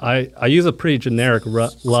 And I use a pretty generic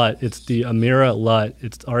LUT. It's the Amira LUT.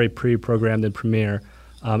 It's already pre-programmed in Premiere.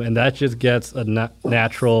 And that just gets a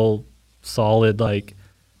natural, solid, like,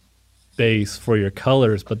 base for your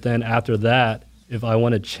colors. But then after that, if I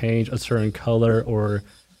want to change a certain color or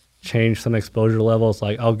change some exposure levels,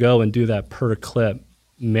 like, I'll go and do that per clip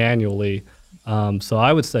manually. So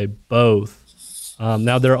I would say both.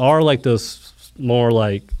 Now, there are, like, those more,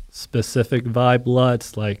 like, specific vibe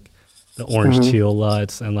LUTs, like the orange teal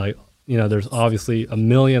LUTs, and, like, you know, there's obviously a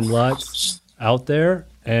million LUTs out there,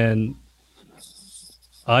 and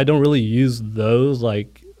I don't really use those.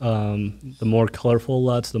 Like, the more colorful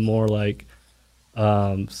LUTs, the more like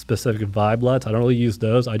specific vibe LUTs, I don't really use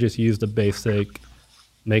those. I just use the basic,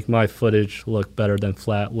 make my footage look better than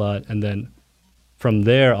flat LUT, and then from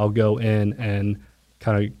there I'll go in and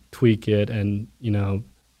kind of tweak it and, you know,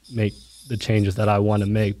 make the changes that I want to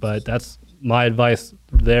make. But that's my advice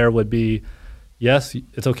there would be, yes,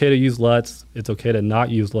 it's okay to use LUTs. It's okay to not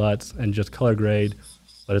use LUTs and just color grade,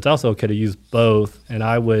 but it's also okay to use both. And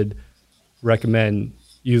I would recommend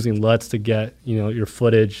using LUTs to get, you know, your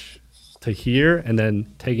footage to here, and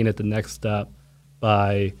then taking it the next step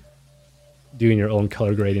by doing your own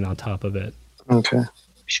color grading on top of it. Okay.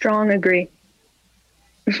 Strong agree.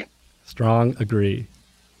 Strong agree.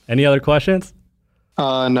 Any other questions?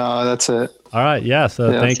 No, that's it. All right. Yeah.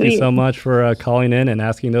 So thank you so much for calling in and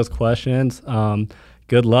asking those questions.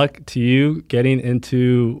 Good luck to you getting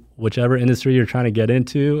into whichever industry you're trying to get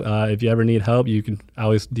into. If you ever need help, you can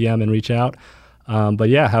always DM and reach out. But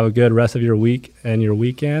yeah, have a good rest of your week and your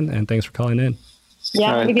weekend. And thanks for calling in.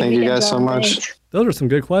 Yeah. All right, thank you guys so much. Thanks. those are some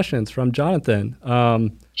good questions from Jonathan.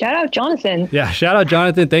 Shout out Jonathan. Yeah, shout out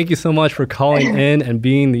Jonathan. Thank you so much for calling in and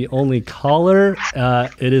being the only caller.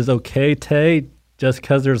 It is okay, Tay. Just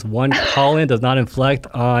because there's one call-in does not inflect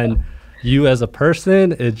on you as a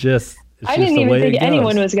person. I didn't even think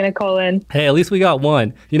anyone was going to call in. Hey, at least we got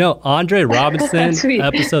one. You know, Andre Robinson,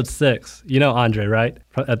 episode 6. You know Andre, right?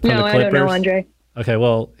 From the Clippers. I don't know Andre. Okay,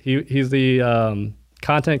 well, he's the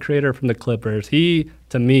content creator from the Clippers. He,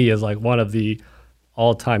 to me, is like one of the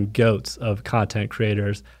all-time goats of content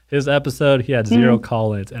creators. His episode, he had 0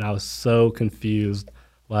 call-ins, and I was so confused.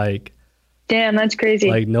 Like, damn, that's crazy.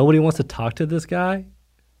 Like, nobody wants to talk to this guy?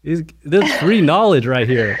 There's free knowledge right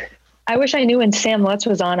here. I wish I knew when Sam Lutz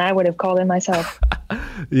was on. I would have called in myself.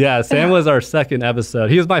 Yeah, Sam was our second episode.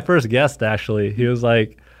 He was my first guest, actually. He was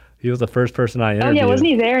the first person I interviewed. Oh, yeah, wasn't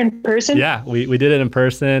he there in person? Yeah, we did it in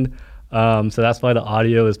person. So that's why the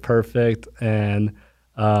audio is perfect. And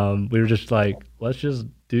we were just like, let's just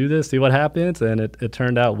do this, see what happens. And it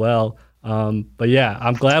turned out well. But yeah,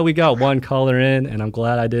 I'm glad we got one caller in, and I'm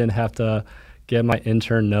glad I didn't have to get my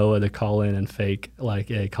intern Noah to call in and fake like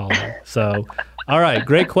a caller. So, all right,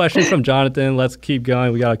 great question from Jonathan. Let's keep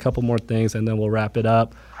going. We got a couple more things, and then we'll wrap it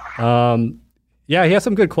up. Yeah, he has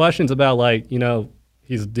some good questions about, like, you know,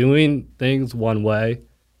 he's doing things one way,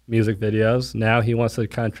 music videos. Now he wants to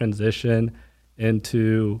kind of transition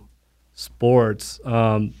into sports.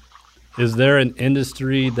 Is there an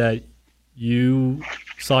industry that you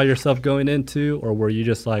saw yourself going into, or were you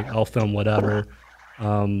just like, I'll film whatever?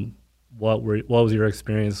 What was your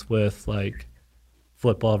experience with, like,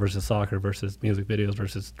 football versus soccer versus music videos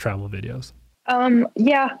versus travel videos?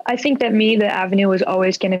 Yeah, I think that the avenue was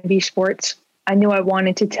always going to be sports. I knew I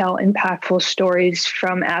wanted to tell impactful stories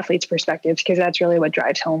from athletes' perspectives, because that's really what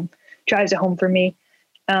drives it home for me.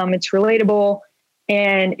 It's relatable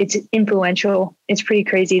and it's influential. It's pretty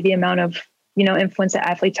crazy the amount of, you know, influence that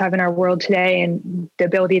athletes have in our world today, and the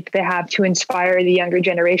ability that they have to inspire the younger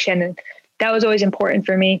generation. And that was always important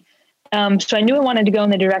for me. So I knew I wanted to go in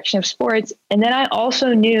the direction of sports. And then I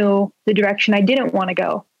also knew the direction I didn't want to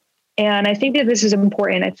go. And I think that this is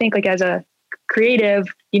important. I think, like, as a creative,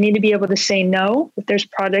 you need to be able to say no if there's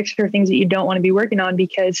projects or things that you don't want to be working on,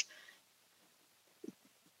 because,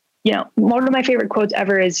 you know, one of my favorite quotes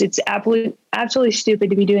ever is, it's absolutely stupid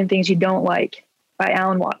to be doing things you don't like, by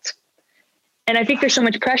Alan Watts. And I think there's so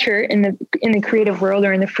much pressure in the creative world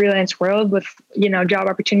or in the freelance world with, you know, job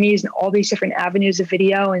opportunities and all these different avenues of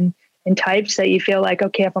video and types, that you feel like,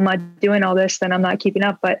 okay, if I'm not doing all this, then I'm not keeping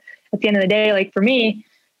up. But at the end of the day, like, for me,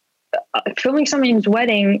 filming someone's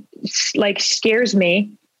wedding, like, scares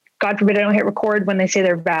me. God forbid I don't hit record when they say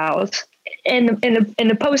their vows. And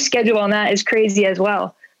the post schedule on that is crazy as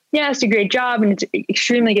well. Yeah, it's a great job and it's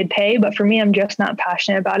extremely good pay, but for me, I'm just not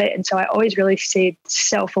passionate about it. And so I always really stayed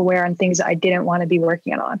self-aware on things that I didn't want to be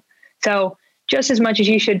working on. So just as much as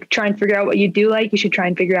you should try and figure out what you do like, you should try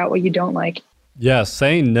and figure out what you don't like. Yeah,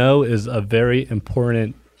 saying no is a very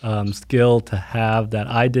important skill to have that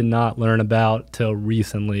I did not learn about till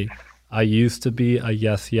recently. I used to be a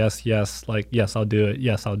yes, like, yes, I'll do it.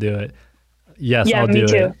 Yes, I'll do it. Yes, yeah, I'll do me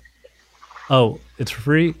too. it. Oh, it's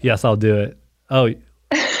free? Yes, I'll do it. Oh,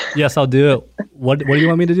 yes, I'll do it. What do you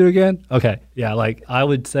want me to do again? Okay. Yeah, like, I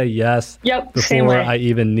would say yes before I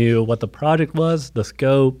even knew what the project was, the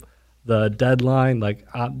scope, the deadline. Like,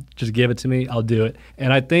 just give it to me. I'll do it.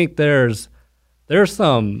 And I think there's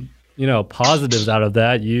some, you know, positives out of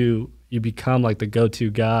that. You become like the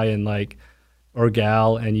go-to guy and, like, or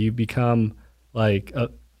gal, and you become like,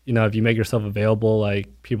 you know, if you make yourself available, like,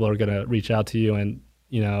 people are going to reach out to you, and,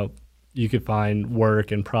 you know, you could find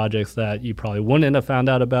work and projects that you probably wouldn't have found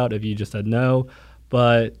out about if you just said no.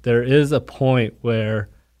 But there is a point where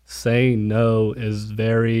saying no is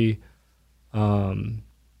very,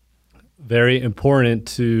 very important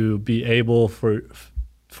to be able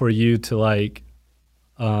for you to, like,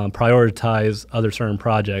 prioritize other certain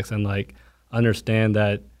projects, and, like, understand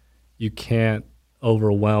that you can't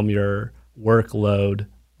overwhelm your workload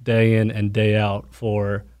day in and day out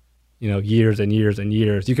for, you know, years and years and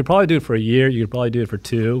years. You could probably do it for a year. You could probably do it for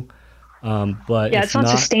 2. But yeah, it's not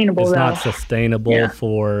sustainable. It's not sustainable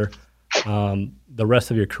for the rest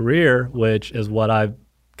of your career, which is what I've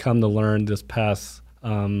come to learn this past,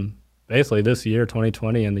 basically this year,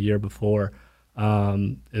 2020, and the year before,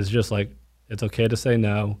 is just like, it's okay to say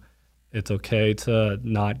no. It's okay to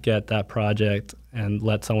not get that project and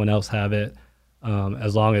let someone else have it,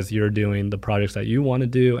 as long as you're doing the projects that you want to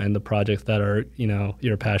do and the projects that are, you know,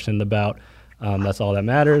 you're passionate about. That's all that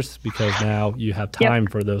matters, because now you have time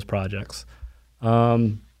for those projects.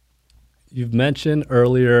 You've mentioned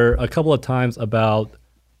earlier a couple of times about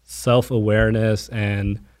self-awareness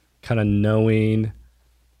and kind of knowing,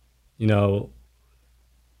 you know,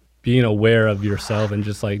 being aware of yourself and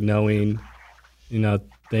just like knowing, you know,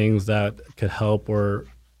 things that could help or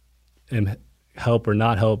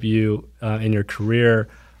not help you in your career.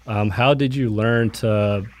 How did you learn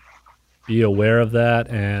to be aware of that?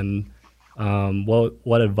 And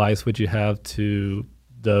what advice would you have to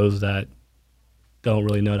those that don't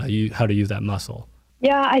really know how to use that muscle?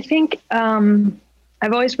 Yeah, I think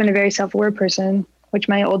I've always been a very self-aware person, which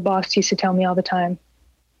my old boss used to tell me all the time.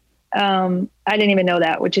 I didn't even know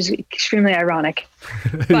that, which is extremely ironic.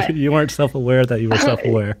 But, you weren't self-aware that you were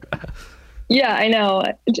self-aware. Yeah, I know.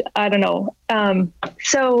 I don't know.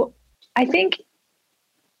 So I think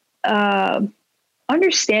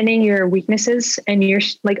understanding your weaknesses and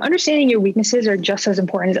understanding your weaknesses are just as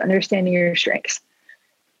important as understanding your strengths.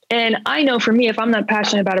 And I know for me, if I'm not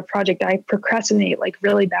passionate about a project, I procrastinate like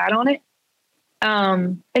really bad on it.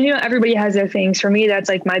 And you know, everybody has their things. For me, that's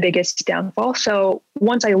like my biggest downfall. So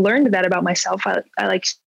once I learned that about myself, I like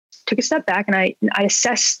took a step back and I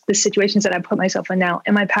assessed the situations that I put myself in now.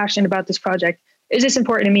 Am I passionate about this project? Is this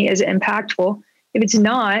important to me? Is it impactful? If it's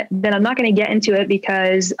not, then I'm not going to get into it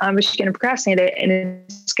because I'm just going to procrastinate it. And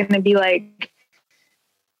it's going to be like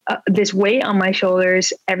this weight on my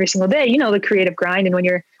shoulders every single day, you know, the creative grind and when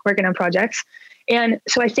you're working on projects. And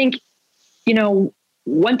so I think, you know,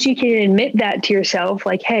 once you can admit that to yourself,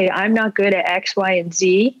 like, hey, I'm not good at X, Y, and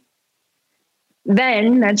Z,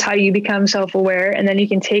 then that's how you become self-aware. And then you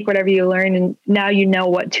can take whatever you learn and now you know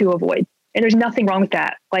what to avoid. And there's nothing wrong with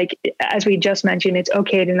that. Like, as we just mentioned, it's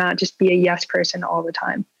okay to not just be a yes person all the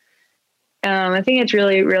time. I think it's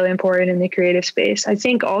really, really important in the creative space. I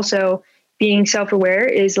think also being self-aware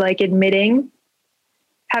is like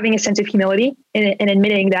having a sense of humility and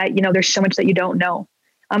admitting that, you know, there's so much that you don't know.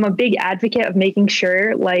 I'm a big advocate of making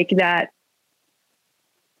sure like that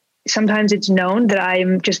sometimes it's known that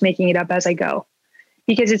I'm just making it up as I go,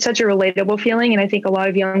 because it's such a relatable feeling. And I think a lot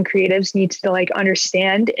of young creatives need to like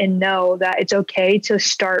understand and know that it's okay to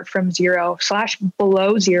start from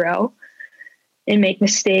zero/below zero and make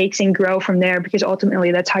mistakes and grow from there, because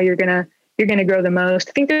ultimately that's how you're going to grow the most.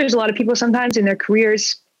 I think there's a lot of people sometimes in their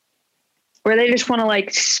careers where they just want to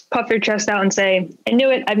like puff their chest out and say, I knew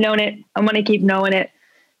it, I've known it, I'm going to keep knowing it.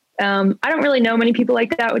 I don't really know many people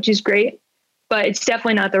like that, which is great, but it's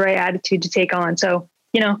definitely not the right attitude to take on. So,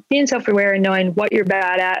 you know, being self-aware and knowing what you're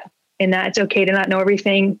bad at and that it's okay to not know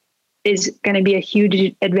everything is going to be a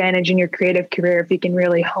huge advantage in your creative career if you can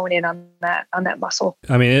really hone in on that muscle.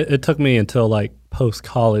 I mean, it took me until like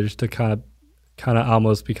post-college to kind of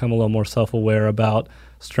almost become a little more self-aware about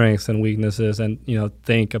strengths and weaknesses and, you know,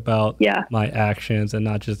 think about my actions and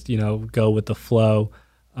not just, you know, go with the flow.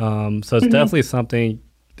 So it's definitely something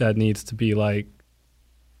that needs to be like,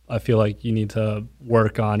 I feel like you need to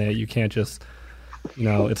work on it. You can't just, you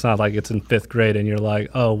know, it's not like it's in 5th grade and you're like,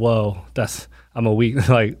 oh, whoa, I'm a weak,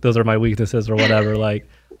 like those are my weaknesses or whatever. Like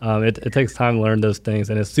it takes time to learn those things.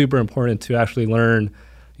 And it's super important to actually learn,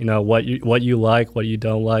 you know, what you like, what you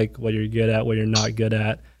don't like, what you're good at, what you're not good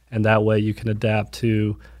at. And that way you can adapt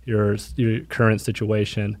to your current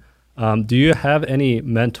situation. Do you have any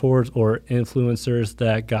mentors or influencers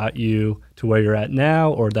that got you to where you're at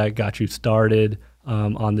now or that got you started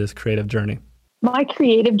on this creative journey? My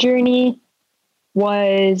creative journey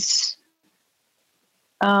was,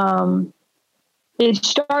 it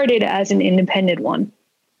started as an independent one,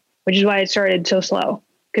 which is why it started so slow,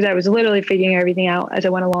 because I was literally figuring everything out as I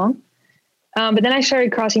went along. But then I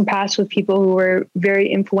started crossing paths with people who were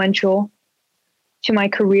very influential to my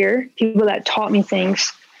career, people that taught me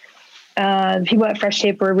things. People at Fresh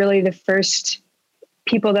Tape were really the first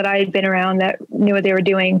people that I had been around that knew what they were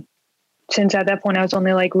doing, since at that point I was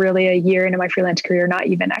only like really a year into my freelance career, not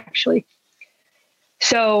even actually.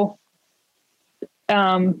 So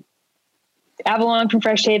Avalon from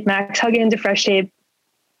Fresh Tape, Max Huggins of Fresh Tape,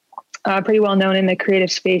 pretty well known in the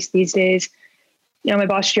creative space these days. You know, my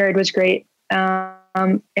boss Jared was great.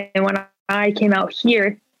 And when I came out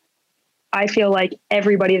here, I feel like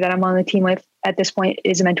everybody that I'm on the team with at this point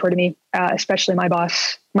is a mentor to me, especially my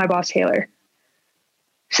boss Taylor.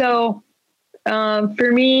 So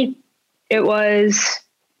for me, it was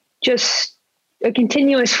just a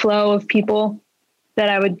continuous flow of people that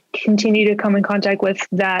I would continue to come in contact with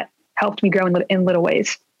that helped me grow in little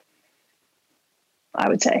ways, I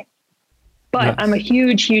would say. But nice. I'm a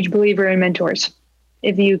huge, huge believer in mentors.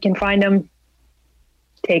 If you can find them,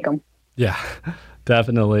 take them. Yeah,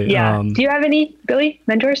 definitely. Yeah. Do you have any, Billy,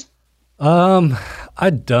 mentors?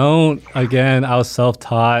 I don't. Again, I was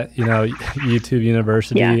self-taught, you know, YouTube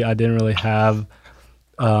University. Yeah. I didn't really have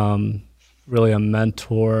really a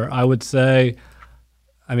mentor. I would say,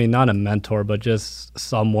 I mean, not a mentor, but just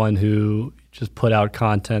someone who just put out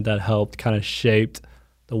content that helped kind of shaped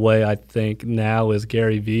the way I think now is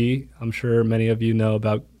Gary Vee. I'm sure many of you know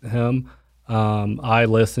about him. I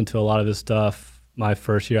listened to a lot of his stuff my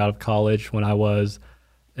first year out of college when I was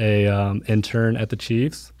a intern at the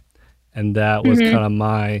Chiefs. And that was kind of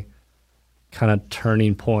my kind of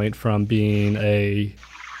turning point from being a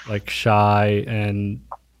like shy and,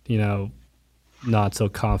 you know, not so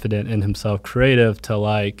confident in himself creative to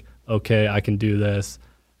like, okay, I can do this.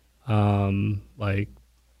 Like,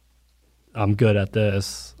 I'm good at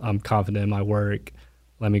this. I'm confident in my work.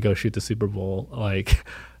 Let me go shoot the Super Bowl. That's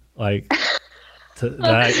what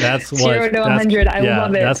 0 to 100. I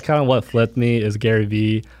love it. That's kind of what flipped me is Gary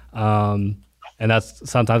Vee. And that's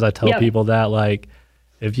sometimes I tell people that like,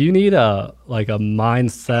 if you need a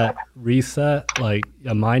mindset reset, like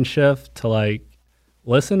a mind shift to like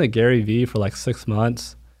listen to Gary Vee for like 6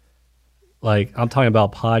 months. Like I'm talking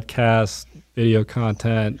about podcasts, video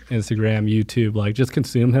content, Instagram, YouTube, like just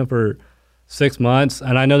consume him for 6 months.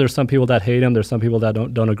 And I know there's some people that hate him. There's some people that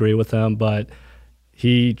don't agree with him, but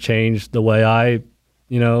he changed the way I,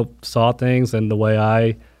 you know, saw things and the way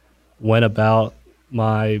I went about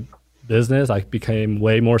my business. I became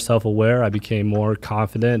way more self-aware. I became more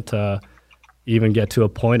confident to even get to a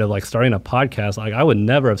point of like starting a podcast. Like I would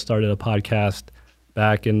never have started a podcast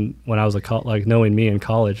back in when I was like knowing me in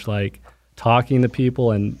college, like talking to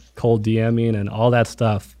people and cold DMing and all that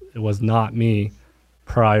stuff. It was not me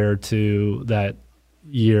prior to that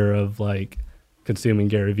year of like consuming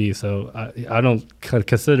Gary Vee. So I don't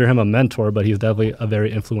consider him a mentor, but he's definitely a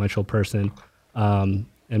very influential person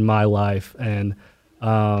in my life. And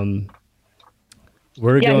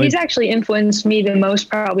he's actually influenced me the most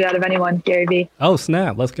probably out of anyone, Gary Vee. Oh,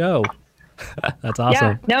 snap. Let's go. That's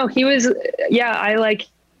awesome. Yeah, no, he was, I like,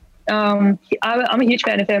 I'm a huge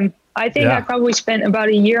fan of him. I think I probably spent about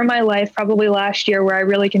a year of my life, probably last year, where I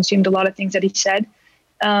really consumed a lot of things that he said.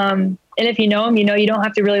 And if you know him, you know, you don't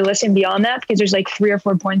have to really listen beyond that because there's like 3 or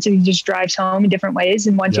 4 points that he just drives home in different ways.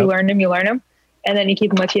 And once you learn them, and then you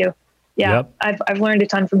keep them with you. Yeah, I've learned a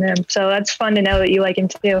ton from him. So that's fun to know that you like him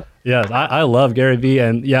too. Yeah, I love Gary Vee.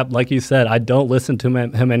 And like you said, I don't listen to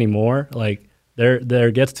him anymore. Like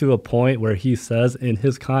there gets to a point where he says in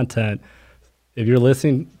his content, if you're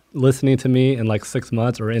listening to me in like 6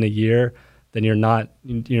 months or in a year, then you're not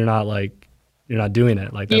doing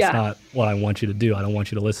it. Like that's not what I want you to do. I don't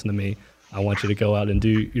want you to listen to me. I want you to go out and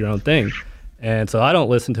do your own thing. And so I don't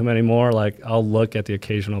listen to him anymore. Like I'll look at the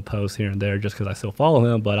occasional post here and there just because I still follow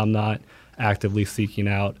him, but I'm not actively seeking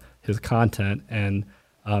out his content. And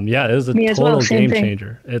it was a total game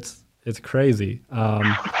changer. It's crazy.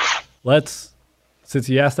 Since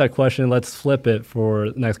you asked that question, let's flip it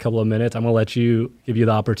for the next couple of minutes. I'm gonna give you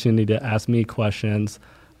the opportunity to ask me questions.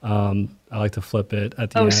 I like to flip it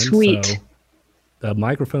at the end. Oh, sweet. So the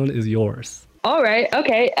microphone is yours. All right.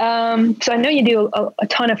 Okay. So I know you do a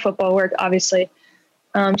ton of football work, obviously.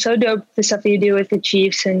 So dope, the stuff that you do with the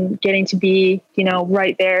Chiefs and getting to be, you know,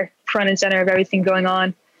 right there, front and center of everything going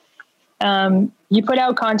on. You put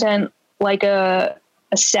out content like a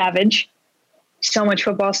savage. So much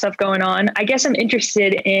football stuff going on. I guess I'm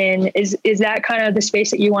interested in, is that kind of the space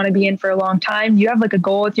that you want to be in for a long time? Do you have like a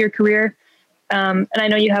goal with your career? And I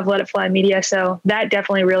know you have Let It Fly Media, so that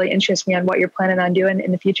definitely really interests me on what you're planning on doing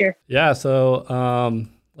in the future. Yeah, so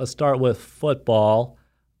let's start with football.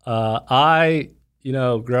 I,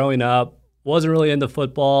 growing up, wasn't really into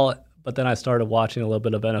football, but then I started watching a little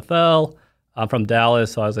bit of NFL. I'm from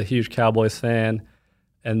Dallas, so I was a huge Cowboys fan.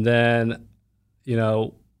 And then,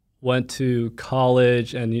 went to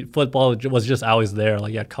college, and football was just always there.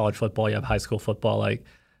 Like, you had college football, you have high school football. Like,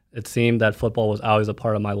 it seemed that football was always a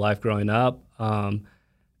part of my life growing up.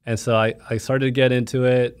 And so I started to get into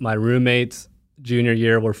it. My roommates junior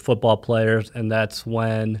year were football players, and that's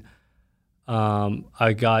when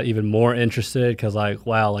I got even more interested because,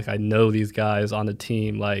 wow, I know these guys on the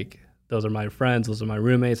team. Like, those are my friends, those are my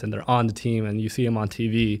roommates, and they're on the team, and you see them on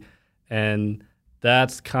TV. And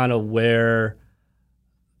that's kind of where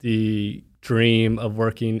the dream of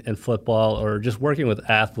working in football or just working with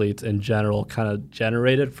athletes in general kind of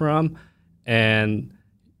generated from. And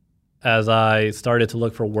as I started to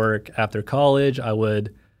look for work after college, I was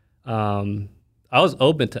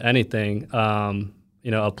open to anything,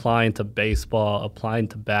 applying to baseball, applying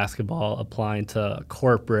to basketball, applying to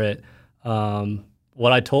corporate.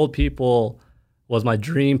 What I told people was my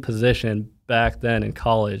dream position back then in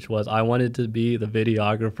college was I wanted to be the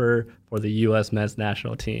videographer for the U.S. men's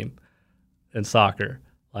national team in soccer.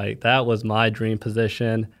 Like, that was my dream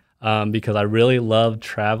position because I really loved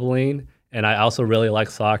traveling, and I also really like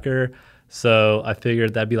soccer. So I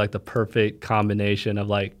figured that'd be like the perfect combination of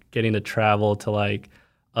like getting to travel to like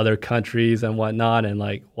other countries and whatnot and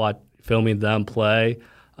like filming them play.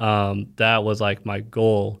 That was like my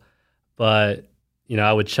goal. But,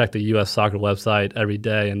 I would check the U.S. Soccer website every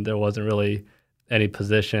day and there wasn't really any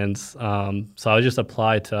positions. So I would just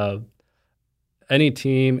apply to any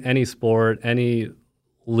team, any sport, any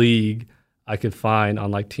league I could find on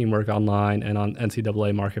like Teamwork Online and on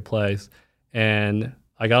NCAA Marketplace. And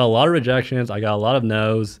I got a lot of rejections. I got a lot of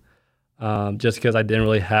no's just because I didn't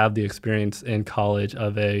really have the experience in college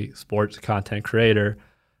of a sports content creator.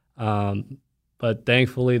 But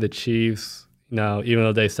thankfully the Chiefs, even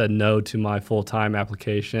though they said no to my full-time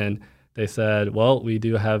application, they said, well, we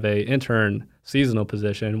do have a intern seasonal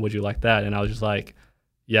position. Would you like that? And I was just like,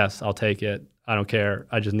 yes, I'll take it. I don't care.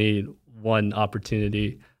 I just need one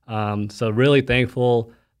opportunity. So really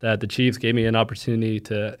thankful that the Chiefs gave me an opportunity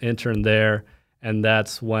to intern there. And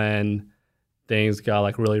that's when things got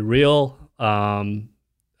like really real.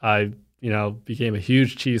 I became a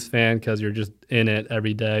huge Chiefs fan because you're just in it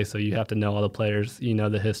every day. So you have to know all the players,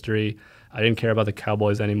 the history. I didn't care about the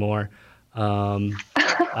Cowboys anymore. We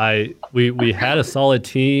had a solid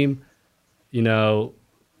team. We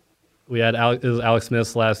had it was Alex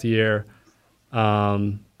Smith's last year.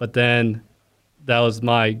 But then that was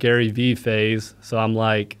my Gary Vee phase. So I'm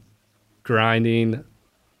like grinding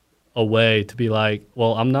away to be like,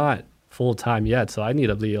 well, I'm not full time yet. So I need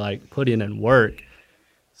to be like putting in work.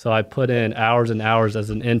 So I put in hours and hours as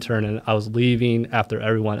an intern and I was leaving after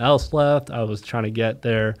everyone else left. I was trying to get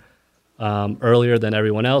there earlier than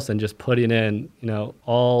everyone else and just putting in,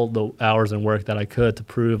 all the hours and work that I could to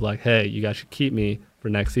prove like, hey, you guys should keep me for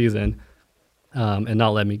next season and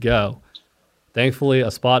not let me go. Thankfully, a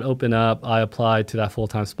spot opened up. I applied to that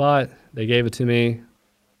full-time spot. They gave it to me,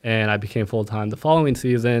 and I became full-time the following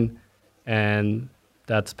season, and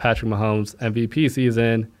that's Patrick Mahomes' MVP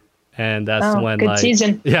season, and that's when good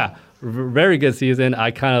season. Yeah, very good season.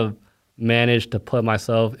 I kind of managed to put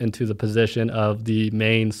myself into the position of the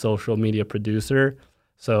main social media producer.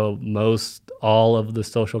 So all of the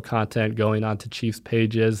social content going onto Chiefs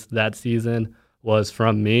pages that season was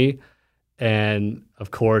from me. And of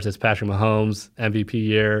course, it's Patrick Mahomes, MVP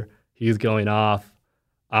year. He's going off.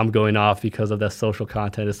 I'm going off because of that social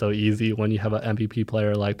content is so easy when you have an MVP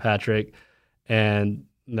player like Patrick. And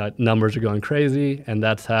numbers are going crazy. And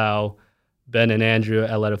that's how Ben and Andrew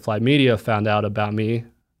at Let It Fly Media found out about me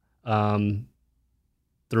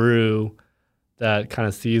through that kind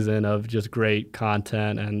of season of just great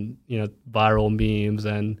content and, viral memes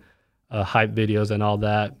and hype videos and all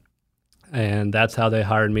that. And that's how they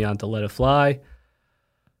hired me on to Let It Fly,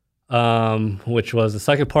 which was the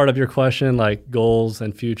second part of your question, like goals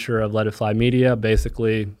and future of Let It Fly Media.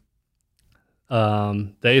 Basically,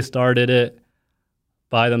 they started it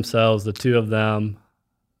by themselves, the two of them,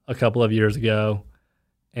 a couple of years ago,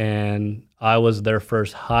 and I was their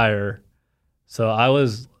first hire. So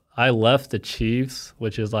I left the Chiefs,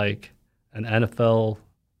 which is like an NFL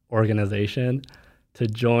organization, to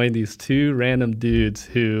join these two random dudes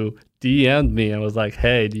who DM'd me and was like,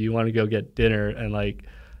 hey, do you want to go get dinner? And like,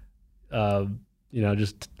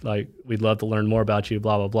 just like, we'd love to learn more about you,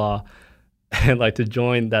 blah, blah, blah. And like to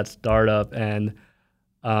join that startup. And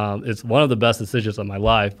it's one of the best decisions of my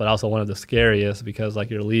life, but also one of the scariest because like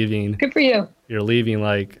you're leaving. Good for you. You're leaving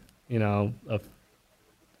like, a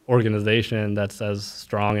organization that's as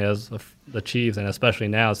strong as the Chiefs, and especially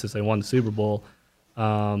now since they won the Super Bowl,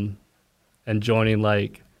 and joining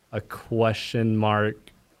like a question mark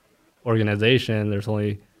organization. There's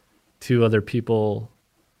only two other people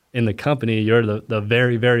in the company. You're the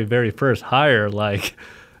very, very, very first hire. Like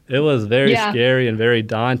it was very scary and very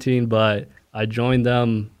daunting, but I joined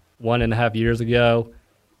them 1.5 years ago.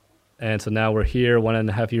 And so now we're here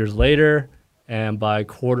 1.5 years later. And by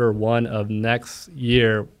Q1 of next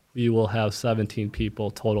year, we will have 17 people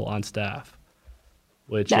total on staff,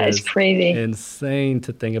 which is crazy, insane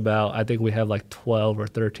to think about. I think we have like 12 or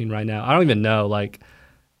 13 right now. I don't even know. Like,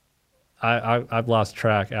 I've lost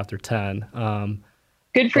track after 10.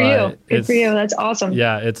 Good for you. Good for you. That's awesome.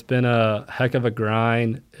 Yeah, it's been a heck of a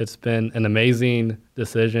grind. It's been an amazing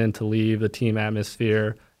decision to leave the team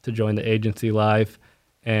atmosphere to join the agency life.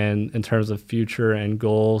 And in terms of future and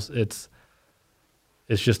goals, it's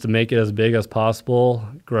just to make it as big as possible,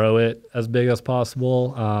 grow it as big as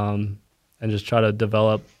possible, and just try to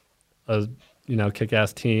develop a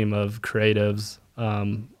kick-ass team of creatives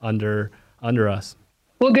under us.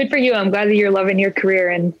 Well, good for you. I'm glad that you're loving your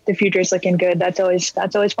career and the future's looking good. That's always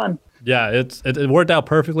fun. Yeah, it worked out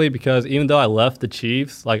perfectly because even though I left the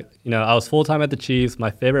Chiefs, I was full-time at the Chiefs.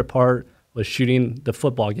 My favorite part was shooting the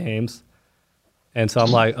football games. And so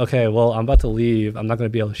I'm like, okay, well, I'm about to leave. I'm not going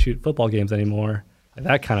to be able to shoot football games anymore. And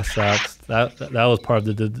that kind of sucks. That was part of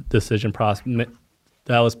the decision process.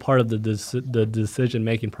 That was part of the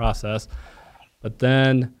decision-making process. But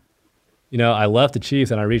then, I left the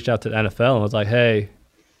Chiefs and I reached out to the NFL and was like, hey,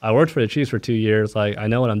 I worked for the Chiefs for 2 years. Like, I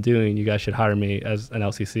know what I'm doing. You guys should hire me as an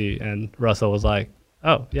LCC. And Russell was like,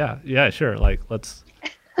 oh, yeah, sure. Like, let's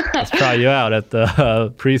try you out at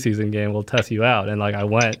the preseason game. We'll test you out. And like, I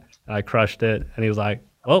went and I crushed it. And he was like,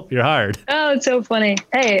 oh, you're hired. Oh, it's so funny.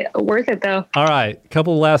 Hey, worth it though. All right. A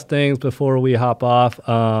couple last things before we hop off.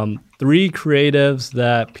 3 creatives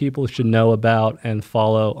that people should know about and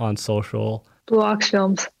follow on social. Blue Ox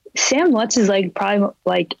Films. Sam Lutz is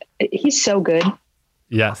he's so good.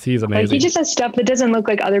 Yes, he's amazing. Like, he just has stuff that doesn't look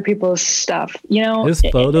like other people's stuff. His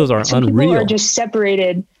photos are some unreal. People are just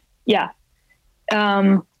separated. Yeah.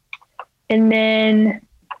 And then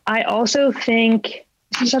I also think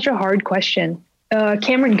this is such a hard question.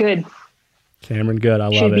 Cameron Good. Cameron Good, I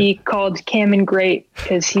love it. Should be called Cameron Great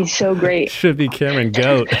because he's so great. Should be Cameron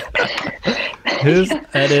Goat. His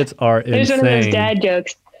edits are insane. There's one of those dad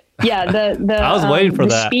jokes. Yeah, the I was waiting for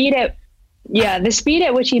that. The speed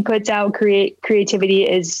at which he puts out creativity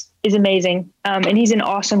is amazing. And he's an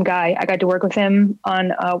awesome guy. I got to work with him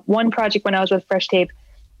on one project when I was with Fresh Tape.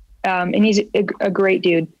 And he's a great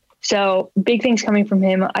dude. So big things coming from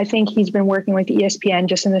him. I think he's been working with ESPN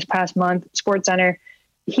just in this past month, SportsCenter.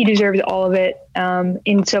 He deserves all of it. And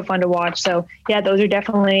it's so fun to watch. So yeah, those are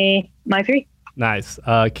definitely my 3. Nice.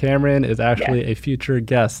 Cameron is actually a future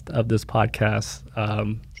guest of this podcast.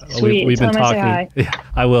 Sweet. We've been Tell him talking. I say hi. Yeah,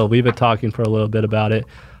 I will. We've been talking for a little bit about it,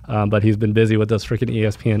 but he's been busy with those freaking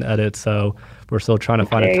ESPN edits, so we're still trying to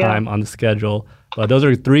find a time on the schedule. But those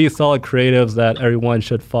are 3 solid creatives that everyone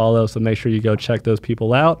should follow, so make sure you go check those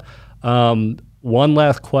people out. One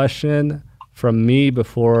last question from me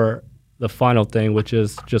before the final thing, which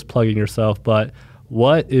is just plugging yourself, but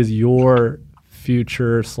what is your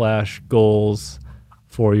future / goals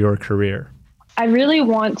for your career? I really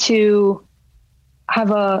want to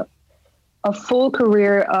have a full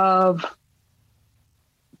career of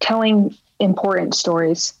telling important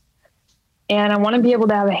stories. And I want to be able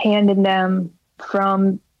to have a hand in them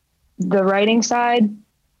from the writing side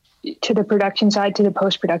to the production side to the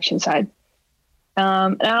post-production side.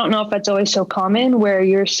 And I don't know if that's always so common where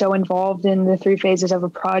you're so involved in the 3 phases of a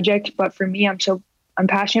project, but for me, I'm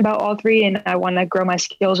passionate about all 3 and I want to grow my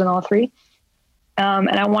skills in all 3. And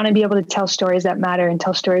I want to be able to tell stories that matter and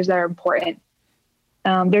tell stories that are important.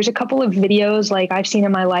 There's a couple of videos like I've seen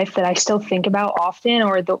in my life that I still think about often,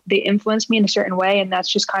 or they influence me in a certain way. And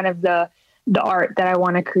that's just kind of the art that I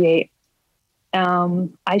want to create.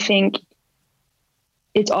 I think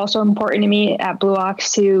it's also important to me at Blue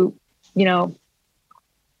Ox to,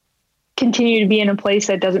 continue to be in a place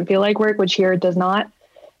that doesn't feel like work, which here it does not.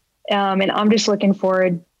 And I'm just looking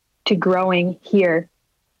forward to growing here.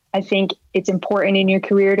 I think it's important in your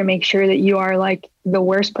career to make sure that you are like the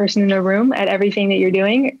worst person in the room at everything that you're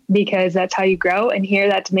doing, because that's how you grow. And here,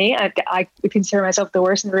 that's me. I consider myself the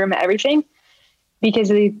worst in the room at everything, because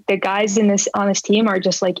the guys on this team are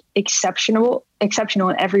just like exceptional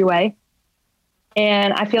in every way.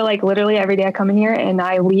 And I feel like literally every day I come in here and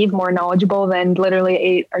I leave more knowledgeable than literally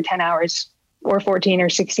 8 or 10 hours or 14 or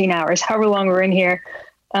 16 hours, however long we're in here,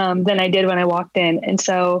 than I did when I walked in. And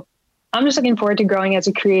so I'm just looking forward to growing as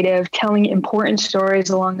a creative, telling important stories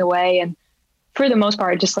along the way. And for the most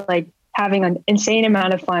part, just like having an insane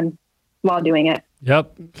amount of fun while doing it.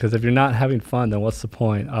 Yep. Because if you're not having fun, then what's the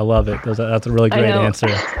point? I love it. That's a really great answer.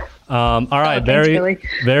 All right.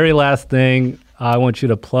 Very last thing. I want you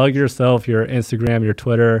to plug yourself, your Instagram, your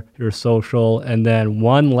Twitter, your social, and then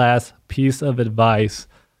one last piece of advice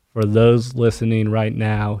for those listening right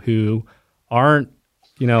now who aren't,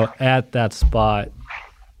 at that spot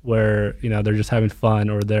where, they're just having fun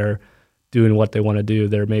or they're doing what they want to do.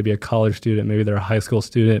 They're maybe a college student, maybe they're a high school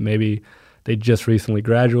student, maybe they just recently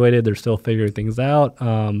graduated, they're still figuring things out.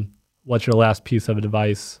 What's your last piece of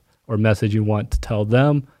advice or message you want to tell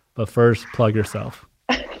them? But first, plug yourself.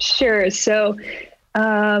 Sure. So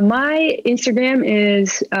my Instagram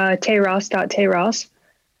is tayross.tayross.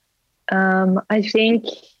 I think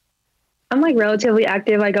I'm like relatively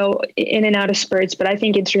active. I go in and out of spurts, but I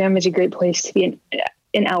think Instagram is a great place to be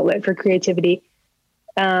an outlet for creativity.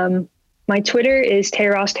 My Twitter is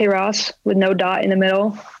tayross with no dot in the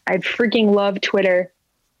middle. I freaking love Twitter.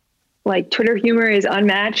 Like, Twitter humor is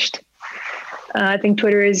unmatched. I think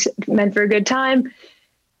Twitter is meant for a good time.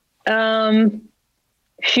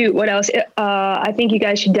 Shoot, what else? I think you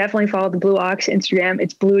guys should definitely follow the Blue Ox Instagram.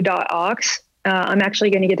 It's blue.ox. I'm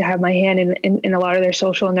actually going to get to have my hand in a lot of their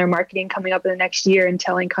social and their marketing coming up in the next year and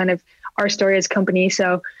telling kind of our story as a company.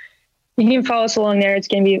 So you can follow us along there. It's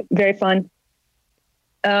going to be very fun.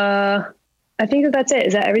 I think that's it.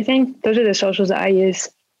 Is that everything? Those are the socials that I use.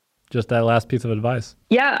 Just that last piece of advice.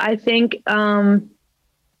 Yeah, I think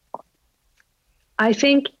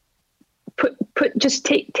just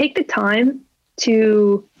take the time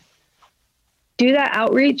to do that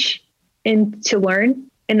outreach and to learn,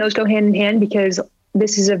 and those go hand in hand, because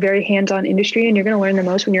this is a very hands-on industry and you're going to learn the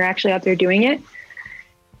most when you're actually out there doing it.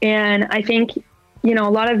 And I think, a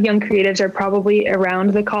lot of young creatives are probably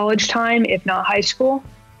around the college time, if not high school.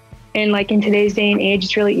 And like in today's day and age,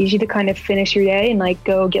 it's really easy to kind of finish your day and like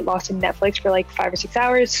go get lost in Netflix for like 5 or 6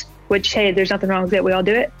 hours, which, hey, there's nothing wrong with it. We all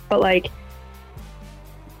do it. But like,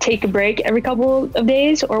 take a break every couple of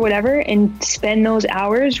days or whatever and spend those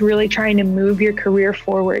hours really trying to move your career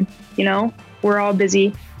forward. We're all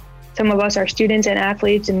busy. Some of us are students and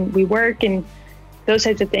athletes and we work and those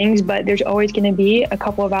types of things, but there's always going to be a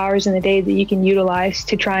couple of hours in the day that you can utilize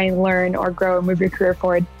to try and learn or grow and move your career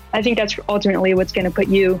forward. I think that's ultimately what's going to put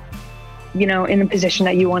you, in the position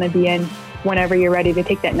that you want to be in whenever you're ready to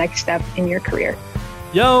take that next step in your career.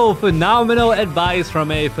 Yo, phenomenal advice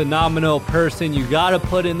from a phenomenal person. You got to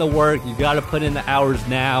put in the work. You got to put in the hours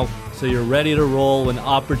now so you're ready to roll when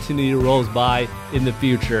opportunity rolls by in the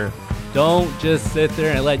future. Don't just sit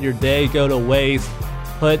there and let your day go to waste.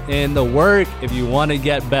 Put in the work if you want to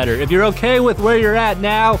get better. If you're okay with where you're at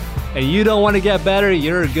now and you don't want to get better,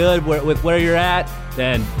 you're good with where you're at,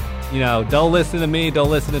 then, don't listen to me,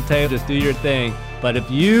 don't listen to Tay, just do your thing. But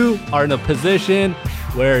if you are in a position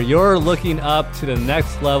where you're looking up to the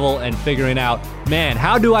next level and figuring out, man,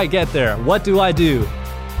 how do I get there? What do I do?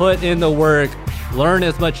 Put in the work. Learn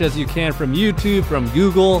as much as you can from YouTube, from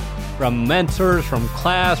Google, from mentors, from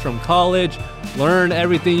class, from college. Learn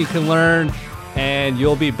everything you can learn, and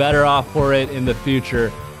you'll be better off for it in the future.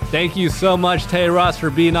 Thank you so much, Tay Ross, for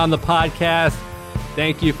being on the podcast.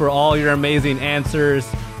 Thank you for all your amazing answers.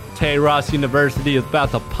 Tay Ross University is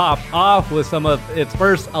about to pop off with some of its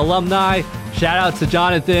first alumni. Shout out to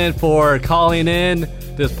Jonathan for calling in.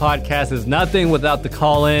 This podcast is nothing without the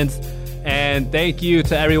call-ins. And thank you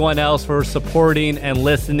to everyone else for supporting and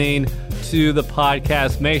listening to the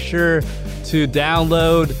podcast. Make sure to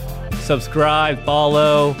download, subscribe,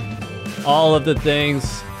 follow, all of the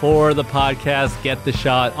things for the podcast Get the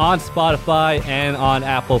Shot on Spotify and on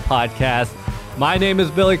Apple Podcasts. My name is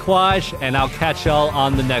Billy Quash, and I'll catch y'all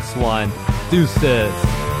on the next one.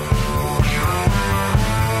 Deuces.